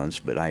 3 months,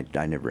 but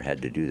I never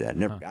had to do that.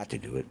 Never got to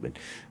do it,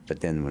 but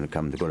then when it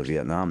come to go to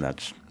Vietnam,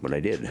 that's what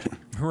I did.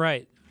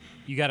 Right.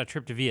 You got a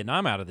trip to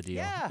Vietnam out of the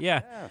deal.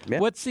 Yeah.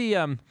 What's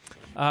the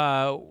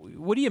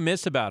what do you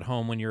miss about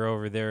home when you're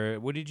over there?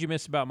 What did you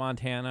miss about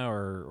Montana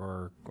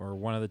or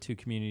one of the two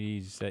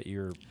communities that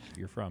you're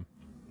from?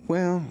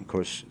 Well, of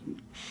course,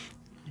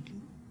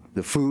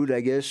 the food,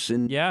 I guess,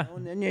 and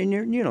and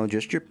your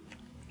just your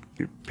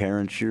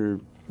parents, your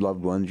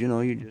loved ones.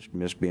 You just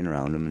miss being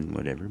around them and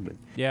whatever.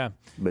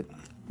 But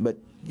but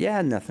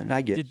yeah, nothing.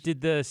 I guess.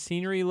 Did the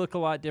scenery look a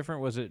lot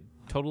different? Was it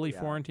totally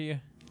foreign to you?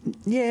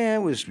 Yeah,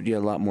 it was a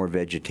lot more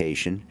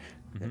vegetation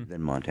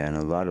than Montana.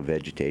 A lot of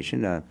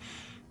vegetation,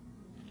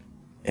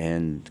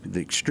 and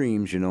the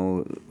extremes.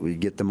 We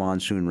get the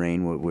monsoon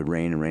rain, would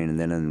rain, and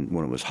then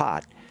when it was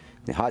hot,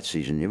 the hot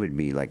season, it would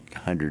be like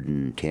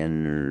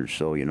 110 or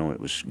so. It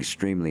was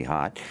extremely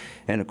hot,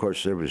 and of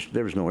course there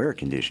was no air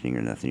conditioning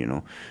or nothing.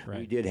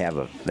 Right. We did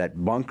have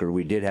that bunker.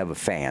 We did have a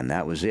fan.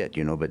 That was it.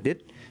 But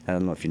I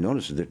don't know if you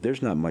noticed that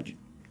there's not much.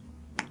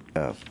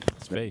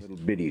 Space. Little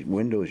bitty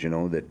windows,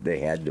 that they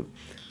had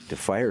to the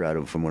fire out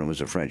of from when it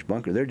was a French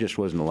bunker. There just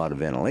wasn't a lot of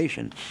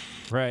ventilation.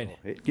 Right.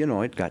 It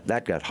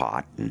got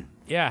hot. And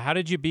yeah. How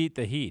did you beat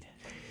the heat?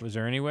 Was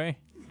there any way?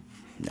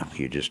 no,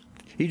 you just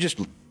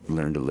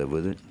learn to live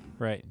with it.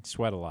 Right.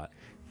 Sweat a lot.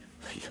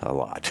 A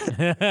lot.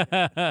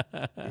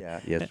 Yeah,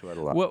 sweat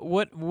a lot.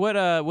 What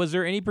was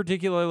there any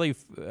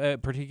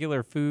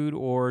particular food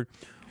or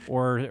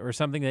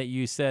something that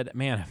you said,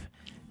 man,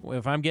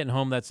 if I'm getting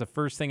home, that's the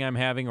first thing I'm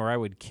having, or I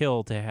would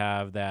kill to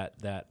have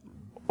that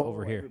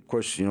over here. Of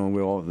course, we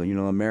all,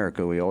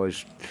 America, we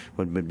always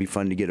would be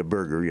fun to get a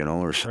burger,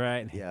 or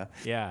Right. Yeah.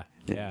 Yeah.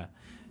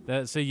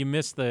 So you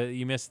miss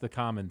the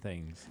common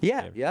things.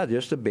 Yeah,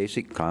 just the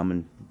basic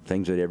common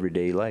things of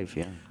everyday life.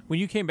 Yeah. When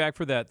you came back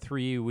for that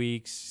 3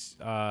 weeks,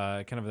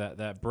 kind of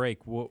that break,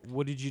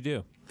 what did you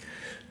do?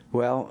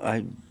 Well,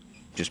 I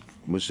just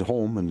was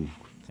home, and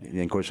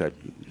of course I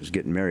was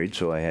getting married,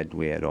 so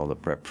we had all the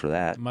prep for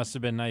that. It must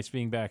have been nice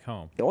being back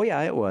home. Oh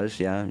yeah, it was.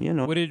 Yeah,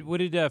 What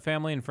did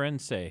family and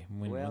friends say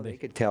when they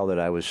could tell that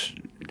I was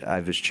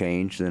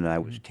changed, and I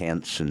was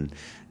tense, and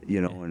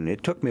and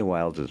it took me a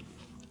while to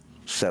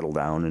settle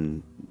down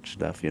and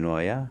stuff.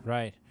 Yeah.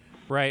 Right.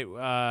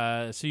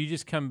 So you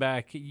just come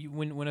back.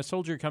 When a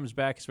soldier comes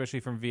back, especially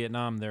from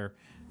Vietnam, they're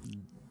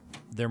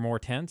more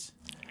tense.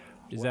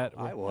 Is that?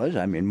 I was.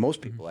 I mean,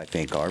 most people I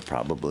think are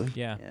probably.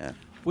 Yeah.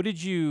 What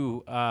did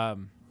you?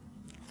 Do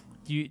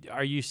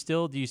you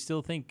still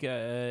think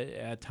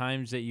at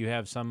times that you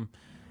have some?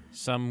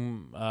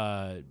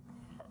 Are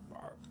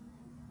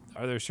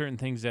there certain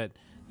things that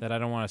I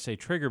don't want to say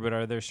trigger, but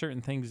are there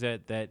certain things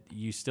that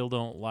you still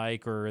don't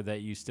like, or that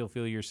you still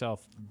feel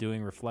yourself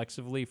doing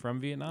reflexively from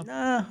Vietnam?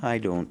 Nah, I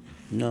don't.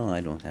 No,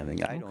 I don't have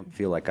any. I don't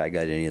feel like I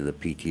got any of the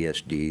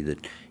PTSD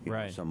that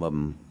Right. some of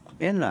them.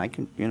 And I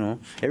can,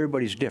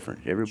 everybody's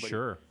different. Everybody.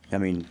 Sure. I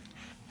mean,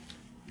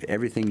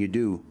 everything you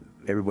do,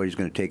 everybody's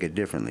going to take it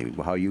differently.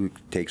 How you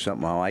take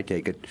something, how I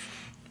take it,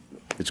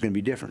 it's going to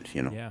be different.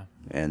 Yeah.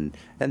 And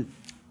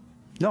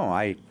no,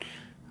 I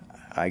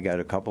got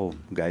a couple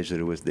guys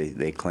that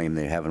they claim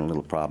they're having a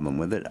little problem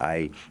with it.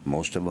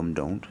 Most of them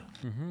don't.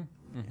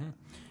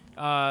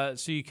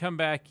 So you come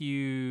back,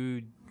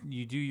 you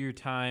do your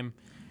time.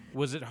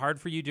 Was it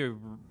hard for you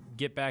to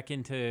get back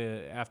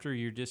into, after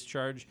your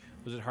discharge,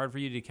 was it hard for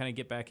you to kind of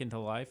get back into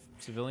life,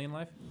 civilian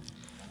life?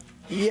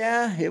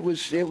 Yeah, it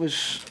was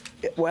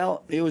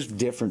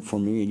different for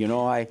me.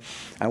 I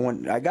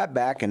got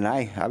back, and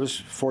I was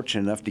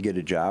fortunate enough to get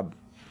a job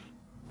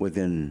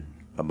within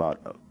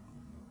about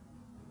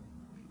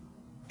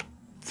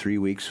 3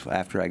 weeks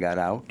after I got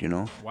out.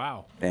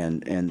 Wow.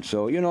 And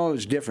so it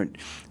was different.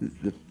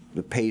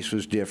 The pace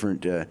was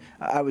different.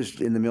 I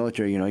was in the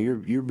military.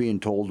 You're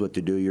being told what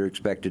to do. You're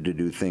expected to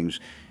do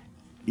things.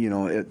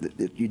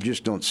 You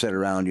just don't sit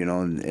around.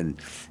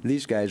 And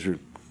these guys were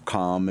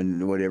calm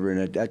and whatever,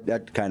 and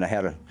that kind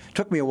of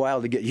took me a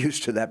while to get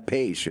used to that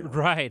pace.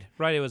 Right.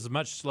 It was a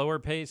much slower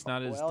pace,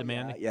 not as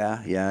demanding.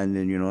 Yeah, and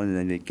then and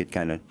then they could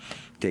kind of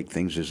take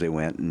things as they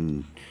went,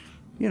 and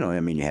you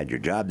had your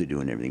job to do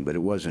and everything, but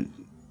it wasn't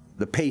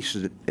the pace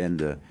and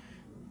the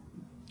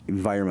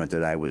environment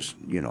that I was,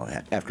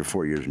 after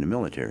 4 years in the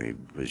military,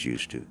 was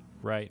used to.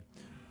 Right.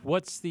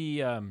 What's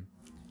the?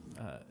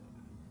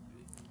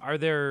 Are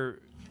there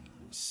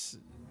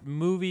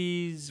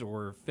movies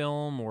or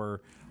film or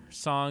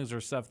songs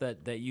or stuff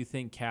that you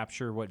think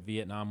capture what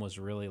Vietnam was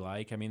really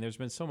like? I mean, there's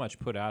been so much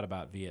put out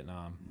about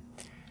Vietnam.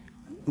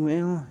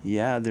 Well,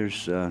 yeah,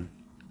 there's some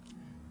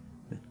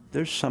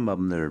of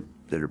them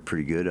that are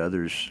pretty good.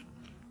 Others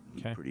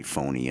pretty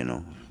phony,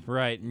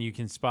 Right, and you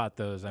can spot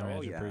those, I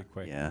imagine, pretty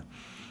quick. Yeah.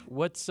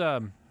 Let's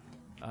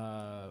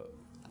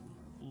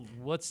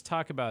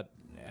talk about,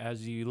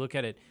 as you look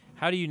at it,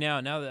 how do you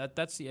now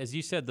that's, as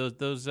you said,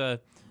 those Ho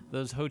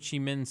Chi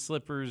Minh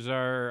slippers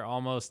are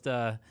almost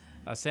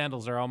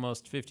sandals are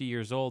almost 50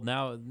 years old.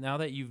 Now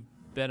that you've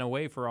been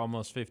away for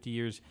almost 50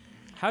 years,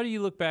 how do you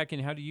look back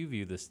and how do you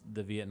view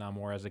the Vietnam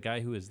War as a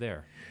guy who is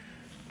there?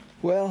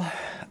 Well,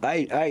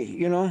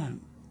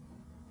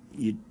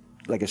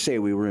 like I say,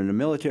 we were in the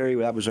military.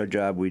 That was our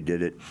job. We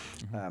did it.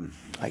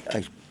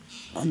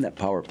 On that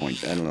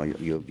PowerPoint, I don't know.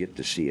 You'll get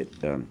to see it.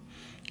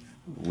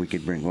 We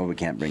can't bring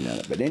that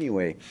up. But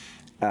anyway,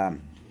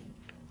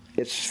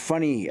 it's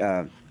funny.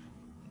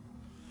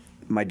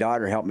 My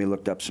daughter helped me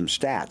look up some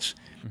stats,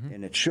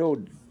 and it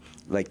showed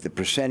like the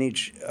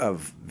percentage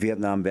of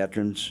Vietnam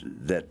veterans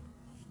that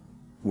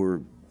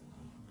were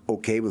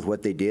okay with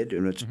what they did,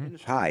 and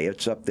it's high.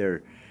 It's up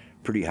there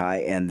pretty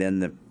high. And then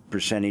the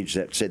percentage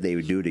that said they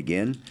would do it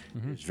again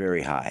is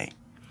very high.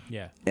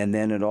 Yeah. And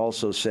then it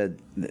also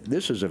said,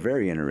 this is a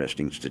very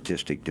interesting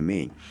statistic to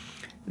me,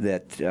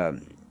 that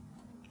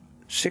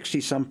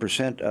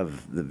 60-some%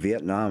 of the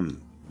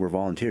Vietnam were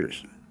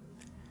volunteers,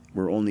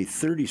 where only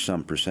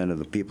 30-some% of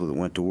the people that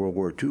went to World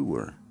War II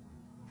were.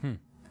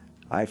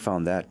 I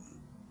found that,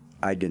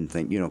 I didn't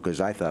think,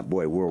 because I thought,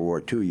 boy, World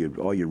War II,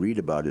 all you read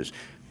about is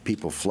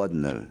people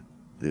flooding the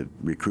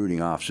recruiting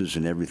offices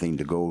and everything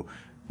to go,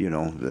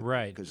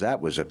 right. Because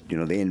that was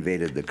they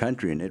invaded the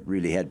country, and it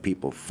really had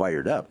people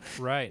fired up.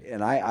 Right.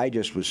 And I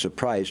just was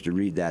surprised to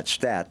read that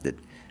stat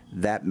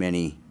that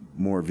many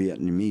more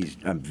Vietnamese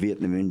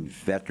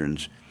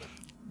veterans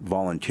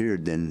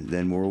volunteered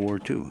than World War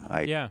II.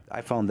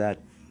 I found that.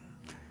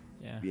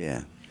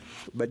 Yeah.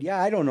 But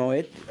yeah, I don't know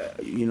it.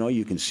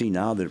 You can see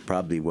now that it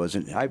probably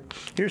wasn't.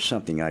 Here's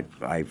something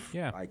I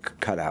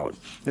cut out.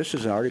 This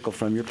is an article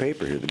from your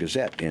paper here, the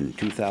Gazette, in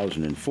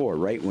 2004,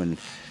 right when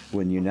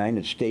the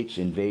United States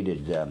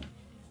invaded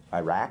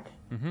Iraq.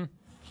 Mm-hmm.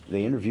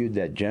 They interviewed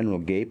that General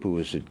Gape, who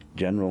was the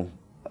general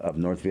of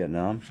North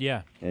Vietnam.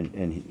 Yeah.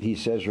 And he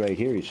says right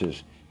here, he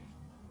says,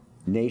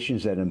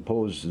 nations that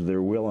impose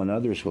their will on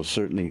others will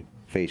certainly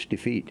face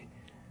defeat.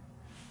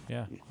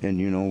 Yeah.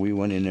 And, we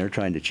went in there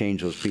trying to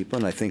change those people,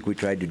 and I think we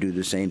tried to do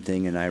the same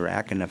thing in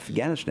Iraq and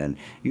Afghanistan.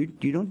 You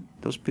don't,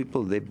 those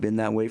people, they've been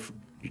that way,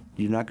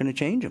 you're not going to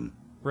change them.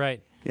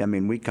 Right. I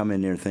mean, we come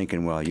in there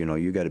thinking, well,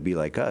 you got to be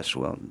like us.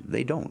 Well,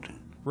 they don't.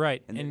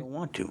 Right. And they don't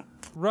want to.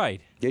 Right.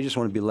 They just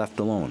want to be left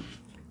alone.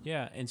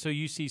 Yeah, and so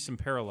you see some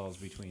parallels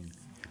between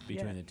the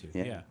two.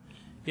 Yeah.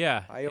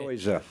 Yeah. I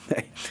always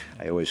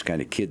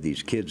kind of kid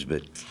these kids,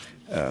 but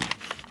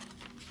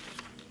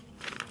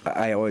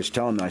I always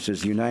tell them, I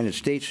says, the United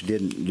States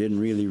didn't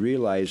really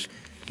realize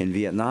in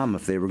Vietnam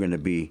if they were going to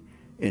be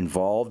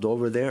involved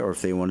over there or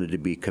if they wanted to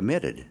be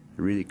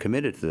really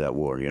committed to that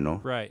war,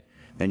 Right.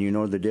 And you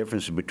know the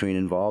difference between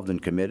involved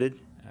and committed?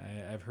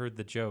 I've heard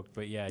the joke,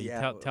 but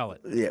tell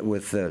it. Yeah,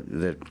 with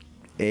the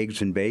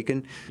eggs and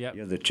bacon.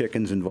 Yep. The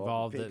chickens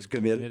involved, pigs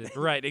committed.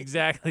 Right,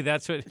 exactly.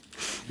 That's what.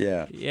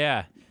 Yeah.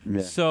 Yeah.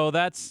 So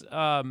that's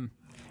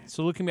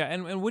so looking back,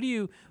 and what do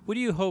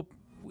you hope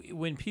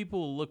when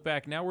people look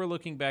back? Now we're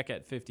looking back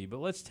at 50, but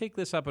let's take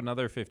this up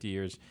another 50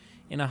 years.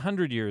 In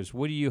 100 years,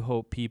 what do you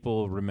hope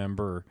people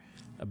remember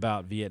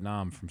about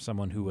Vietnam from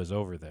someone who was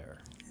over there?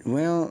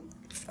 Well,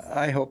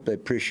 I hope they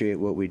appreciate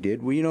what we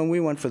did. We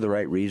went for the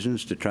right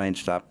reasons to try and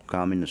stop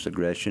communist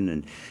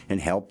aggression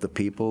and help the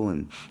people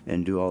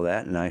and do all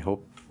that. And I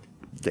hope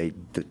they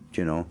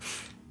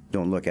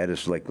don't look at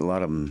us like a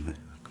lot of them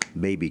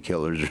baby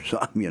killers or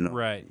something.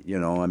 Right.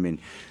 I mean,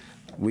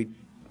 we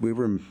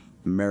were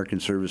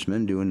American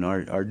servicemen doing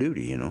our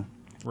duty.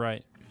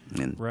 Right.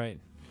 And, right.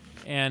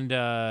 And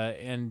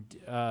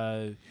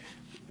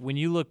when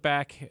you look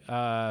back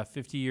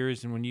 50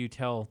 years, and when you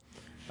tell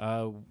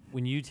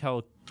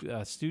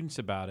students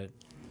about it,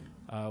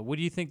 what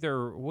do you think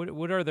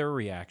what are their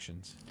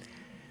reactions?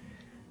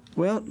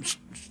 Well,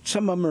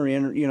 some of them are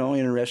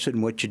interested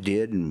in what you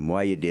did and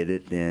why you did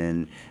it,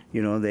 and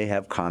they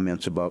have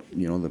comments about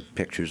the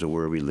pictures of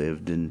where we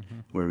lived and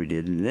where we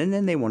did, and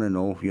then they want to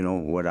know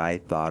what I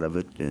thought of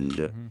it,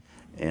 and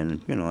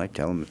I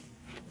tell them,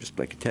 just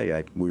like I tell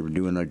you, we were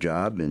doing our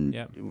job, and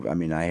I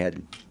mean I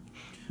had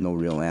no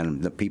real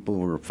the people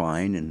were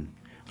fine, and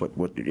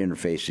what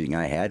interfacing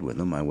I had with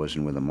them, I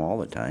wasn't with them all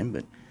the time,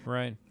 but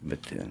right. But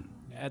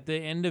at the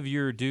end of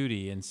your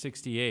duty in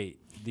 '68,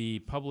 the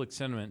public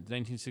sentiment,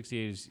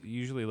 1968 is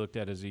usually looked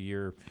at as a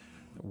year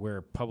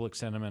where public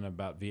sentiment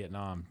about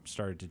Vietnam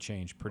started to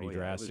change pretty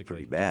drastically. It was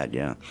pretty bad,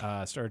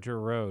 yeah. Started to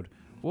erode.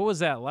 What was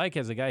that like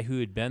as a guy who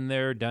had been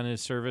there, done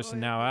his service,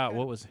 and now out?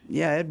 What was?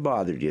 Yeah, it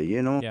bothered you.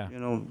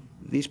 Yeah.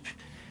 These,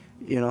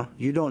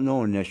 you don't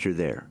know unless you're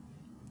there.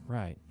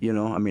 Right.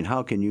 I mean,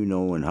 how can you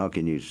know and how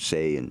can you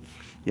say and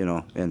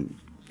and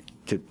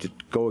to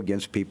go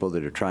against people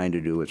that are trying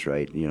to do what's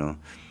right,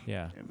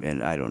 Yeah.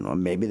 And I don't know.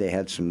 Maybe they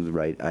had some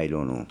right. I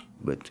don't know.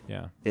 But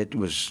yeah, it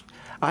was.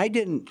 I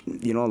didn't.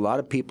 A lot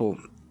of people,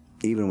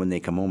 even when they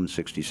come home in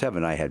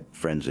 '67, I had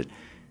friends that,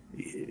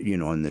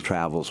 in the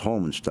travels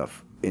home and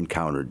stuff,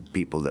 encountered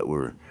people that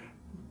were,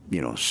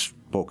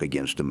 spoke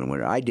against them and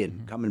whatever. I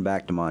didn't. Coming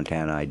back to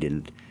Montana, I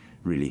didn't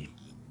really.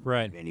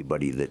 Right.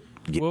 Anybody that.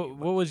 What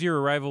was your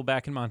arrival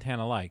back in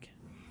Montana like?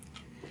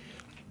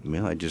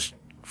 Well, I just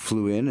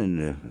flew in,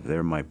 and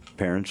there my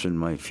parents and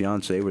my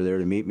fiance were there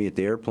to meet me at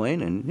the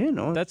airplane,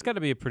 and that's got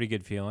to be a pretty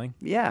good feeling.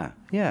 Yeah,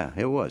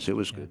 it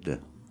was good.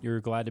 You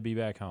were glad to be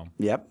back home.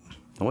 Yep.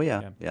 Oh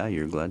yeah.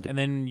 You're glad to. And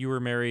then you were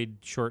married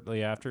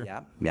shortly after.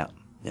 Yeah.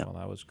 Well,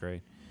 that was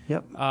great.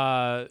 Yep.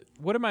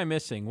 What am I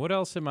missing? What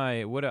else am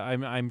I?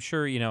 I'm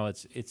sure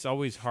it's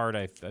always hard.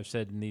 I've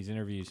said in these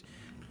interviews.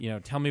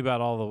 Tell me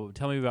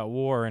about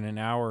war in an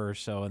hour or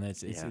so, and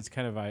it's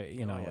kind of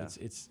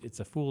it's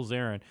a fool's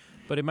errand.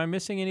 But am I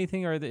missing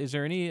anything, or is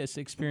there any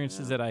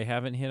experiences that I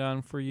haven't hit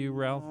on for you,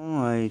 Ralph?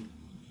 No, I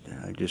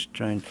just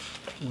trying.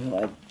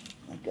 I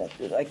got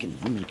this. I can.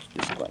 Let me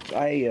just.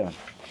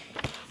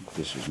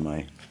 This is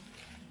my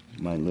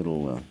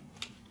little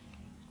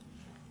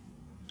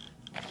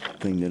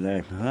thing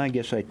that I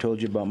guess I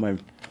told you about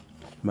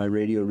my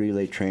radio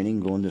relay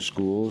training, going to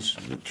schools,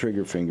 the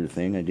trigger finger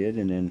thing I did,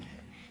 and then.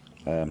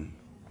 I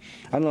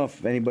don't know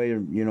if anybody,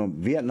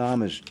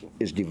 Vietnam is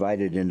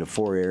divided into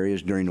 4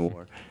 areas during the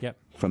war. Yep.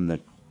 From the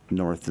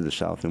north to the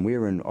south, and we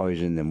were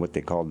always in what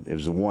they called, it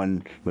was the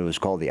one, but it was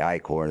called the I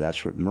Corps.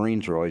 That's where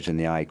Marines were always in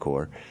the I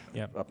Corps.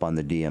 Yep. Up on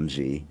the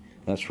DMZ.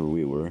 That's where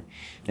we were.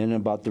 And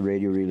about the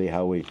radio relay,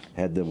 how we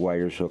had the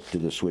wires hooked to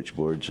the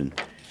switchboards,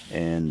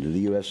 and the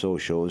USO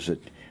shows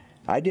that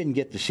I didn't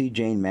get to see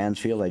Jane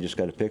Mansfield. I just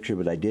got a picture,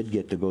 but I did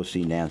get to go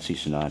see Nancy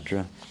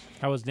Sinatra.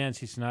 How was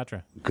Nancy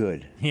Sinatra?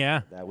 Good.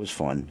 Yeah. That was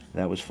fun.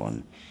 That was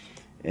fun.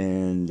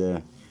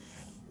 And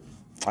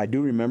I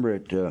do remember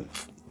it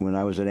when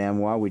I was at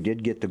Amwa. We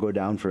did get to go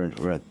down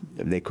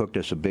they cooked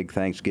us a big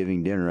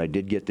Thanksgiving dinner.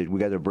 We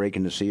got a break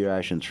in the sea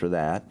rations for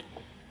that.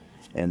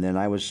 And then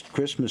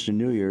Christmas and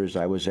New Year's,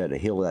 I was at that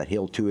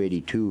hill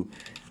 282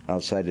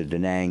 outside of Da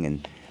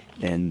Nang,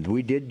 and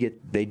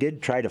they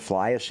did try to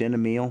fly us in a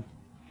meal.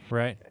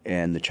 Right.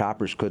 And the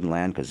choppers couldn't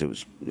land because it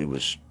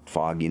was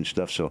foggy and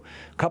stuff. So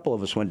a couple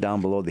of us went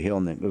down below the hill,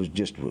 and it was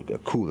just a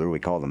cooler. We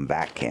called them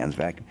vac cans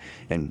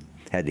and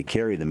had to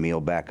carry the meal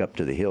back up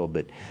to the hill.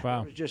 But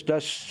wow. It was just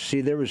us.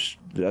 See, there was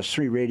us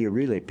 3 radio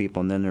relay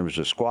people, and then there was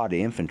a squad of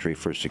infantry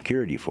for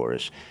security for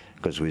us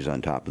because we was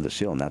on top of this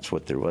hill, and that's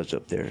what there was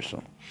up there.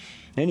 So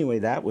anyway,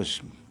 that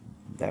was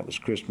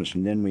Christmas,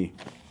 and then we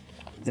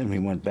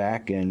went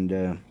back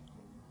and.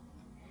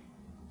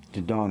 To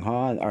Da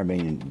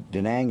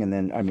Nang, and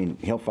then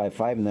Hill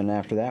 55, and then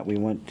after that we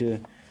went to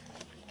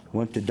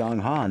Dong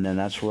Ha, and then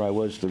that's where I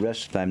was the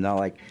rest of the time. Now,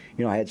 I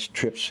had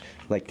trips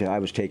I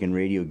was taking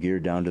radio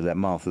gear down to that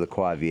mouth of the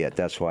Kwa Viet.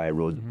 That's why I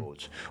rode the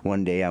boats.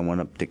 One day I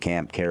went up to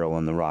Camp Carroll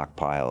on the rock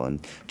pile,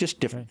 and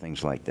just different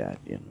things like that.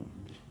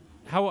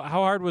 How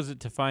hard was it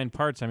to find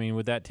parts? I mean,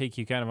 would that take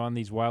you kind of on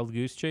these wild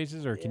goose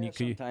chases, or can you?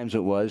 Sometimes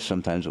it was,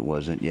 sometimes it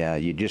wasn't. Yeah,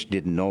 you just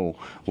didn't know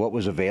what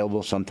was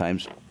available.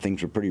 Sometimes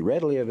things were pretty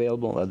readily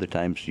available. Other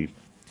times you.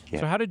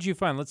 Yeah. So how did you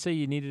find? Let's say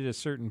you needed a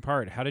certain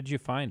part. How did you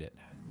find it?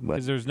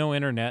 Because there's no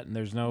internet and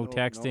there's no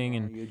texting,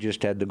 and you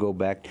just had to go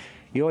back.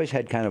 You always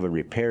had kind of a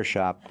repair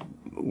shop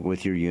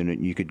with your unit.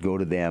 You could go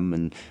to them,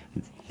 and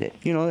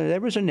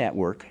there was a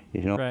network.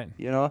 Right.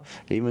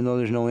 Even though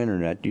there's no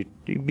internet,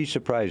 you'd be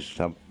surprised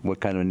what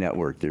kind of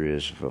network there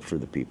is for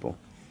the people.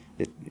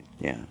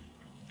 Yeah.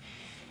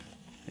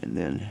 And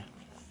then,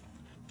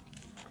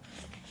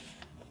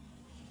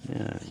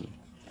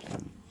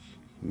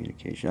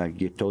 communication. I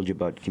told you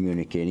about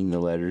communicating, the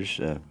letters.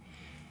 The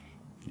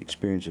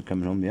experience of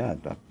coming home,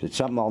 it's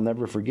something I'll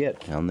never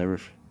forget.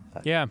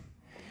 Yeah.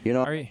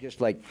 Just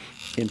like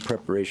in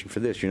preparation for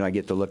this, I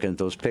get to look at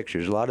those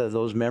pictures. A lot of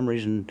those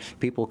memories and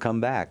people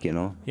come back,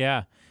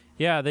 Yeah.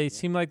 Yeah, they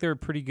seem like they're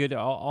pretty good,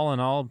 all in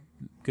all,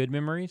 good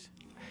memories.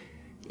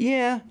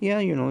 Yeah,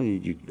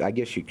 I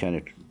guess you kind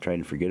of try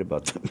to forget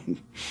about them.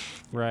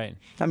 Right.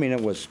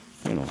 It was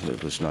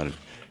not,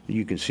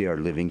 you can see our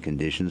living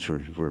conditions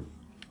were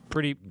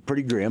pretty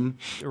grim.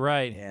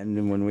 Right.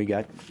 And when we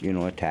got,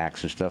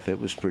 attacks and stuff, it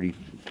was pretty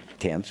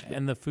tense.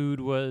 And the food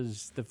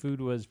was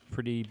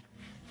pretty.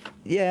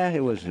 Yeah,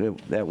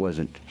 that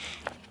wasn't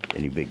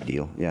any big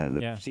deal. Yeah,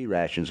 the sea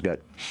rations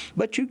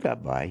but you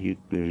got by. You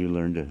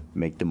learned to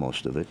make the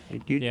most of it.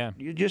 You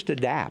just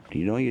adapt.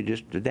 You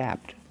just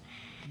adapt.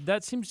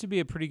 That seems to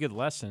be a pretty good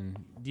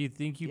lesson. Do you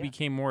think you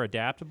became more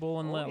adaptable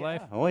in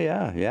life? Oh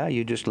yeah.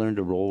 You just learn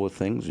to roll with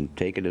things and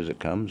take it as it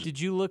comes. Did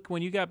you look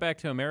when you got back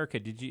to America?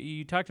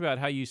 You talked about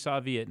how you saw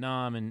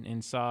Vietnam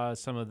and saw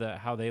some of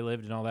how they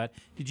lived and all that?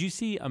 Did you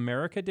see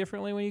America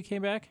differently when you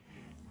came back?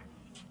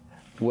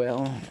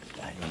 Well,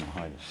 I don't know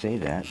how to say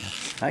that.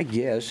 I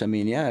guess.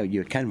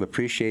 You kind of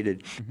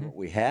appreciated what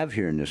we have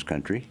here in this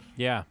country.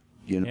 Yeah.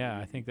 Yeah,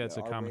 I think that's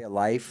a common way of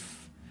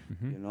life.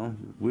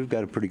 We've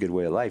got a pretty good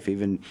way of life,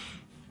 even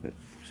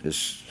as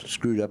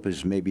screwed up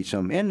as maybe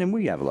some. And then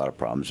we have a lot of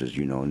problems, as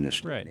you know, in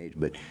this age.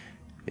 But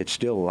it's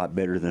still a lot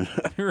better than.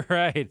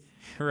 Right.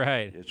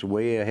 It's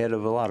way ahead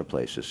of a lot of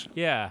places.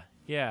 Yeah.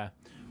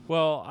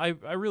 Well,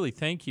 I really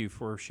thank you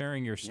for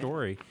sharing your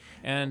story,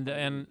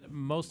 and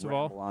most of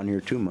all, on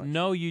here too much.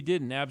 No, you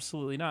didn't.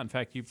 Absolutely not. In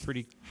fact, you're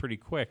pretty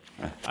quick.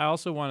 I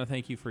also want to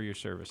thank you for your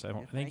service. I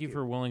thank you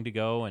for willing to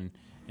go and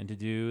to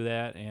do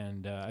that,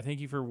 and I thank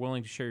you for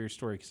willing to share your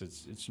story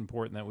because it's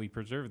important that we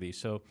preserve these.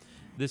 So,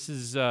 this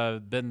has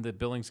been the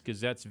Billings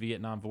Gazette's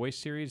Vietnam Voice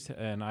series,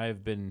 and I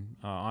have been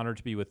honored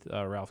to be with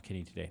Ralph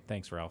McKinney today.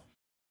 Thanks, Ralph.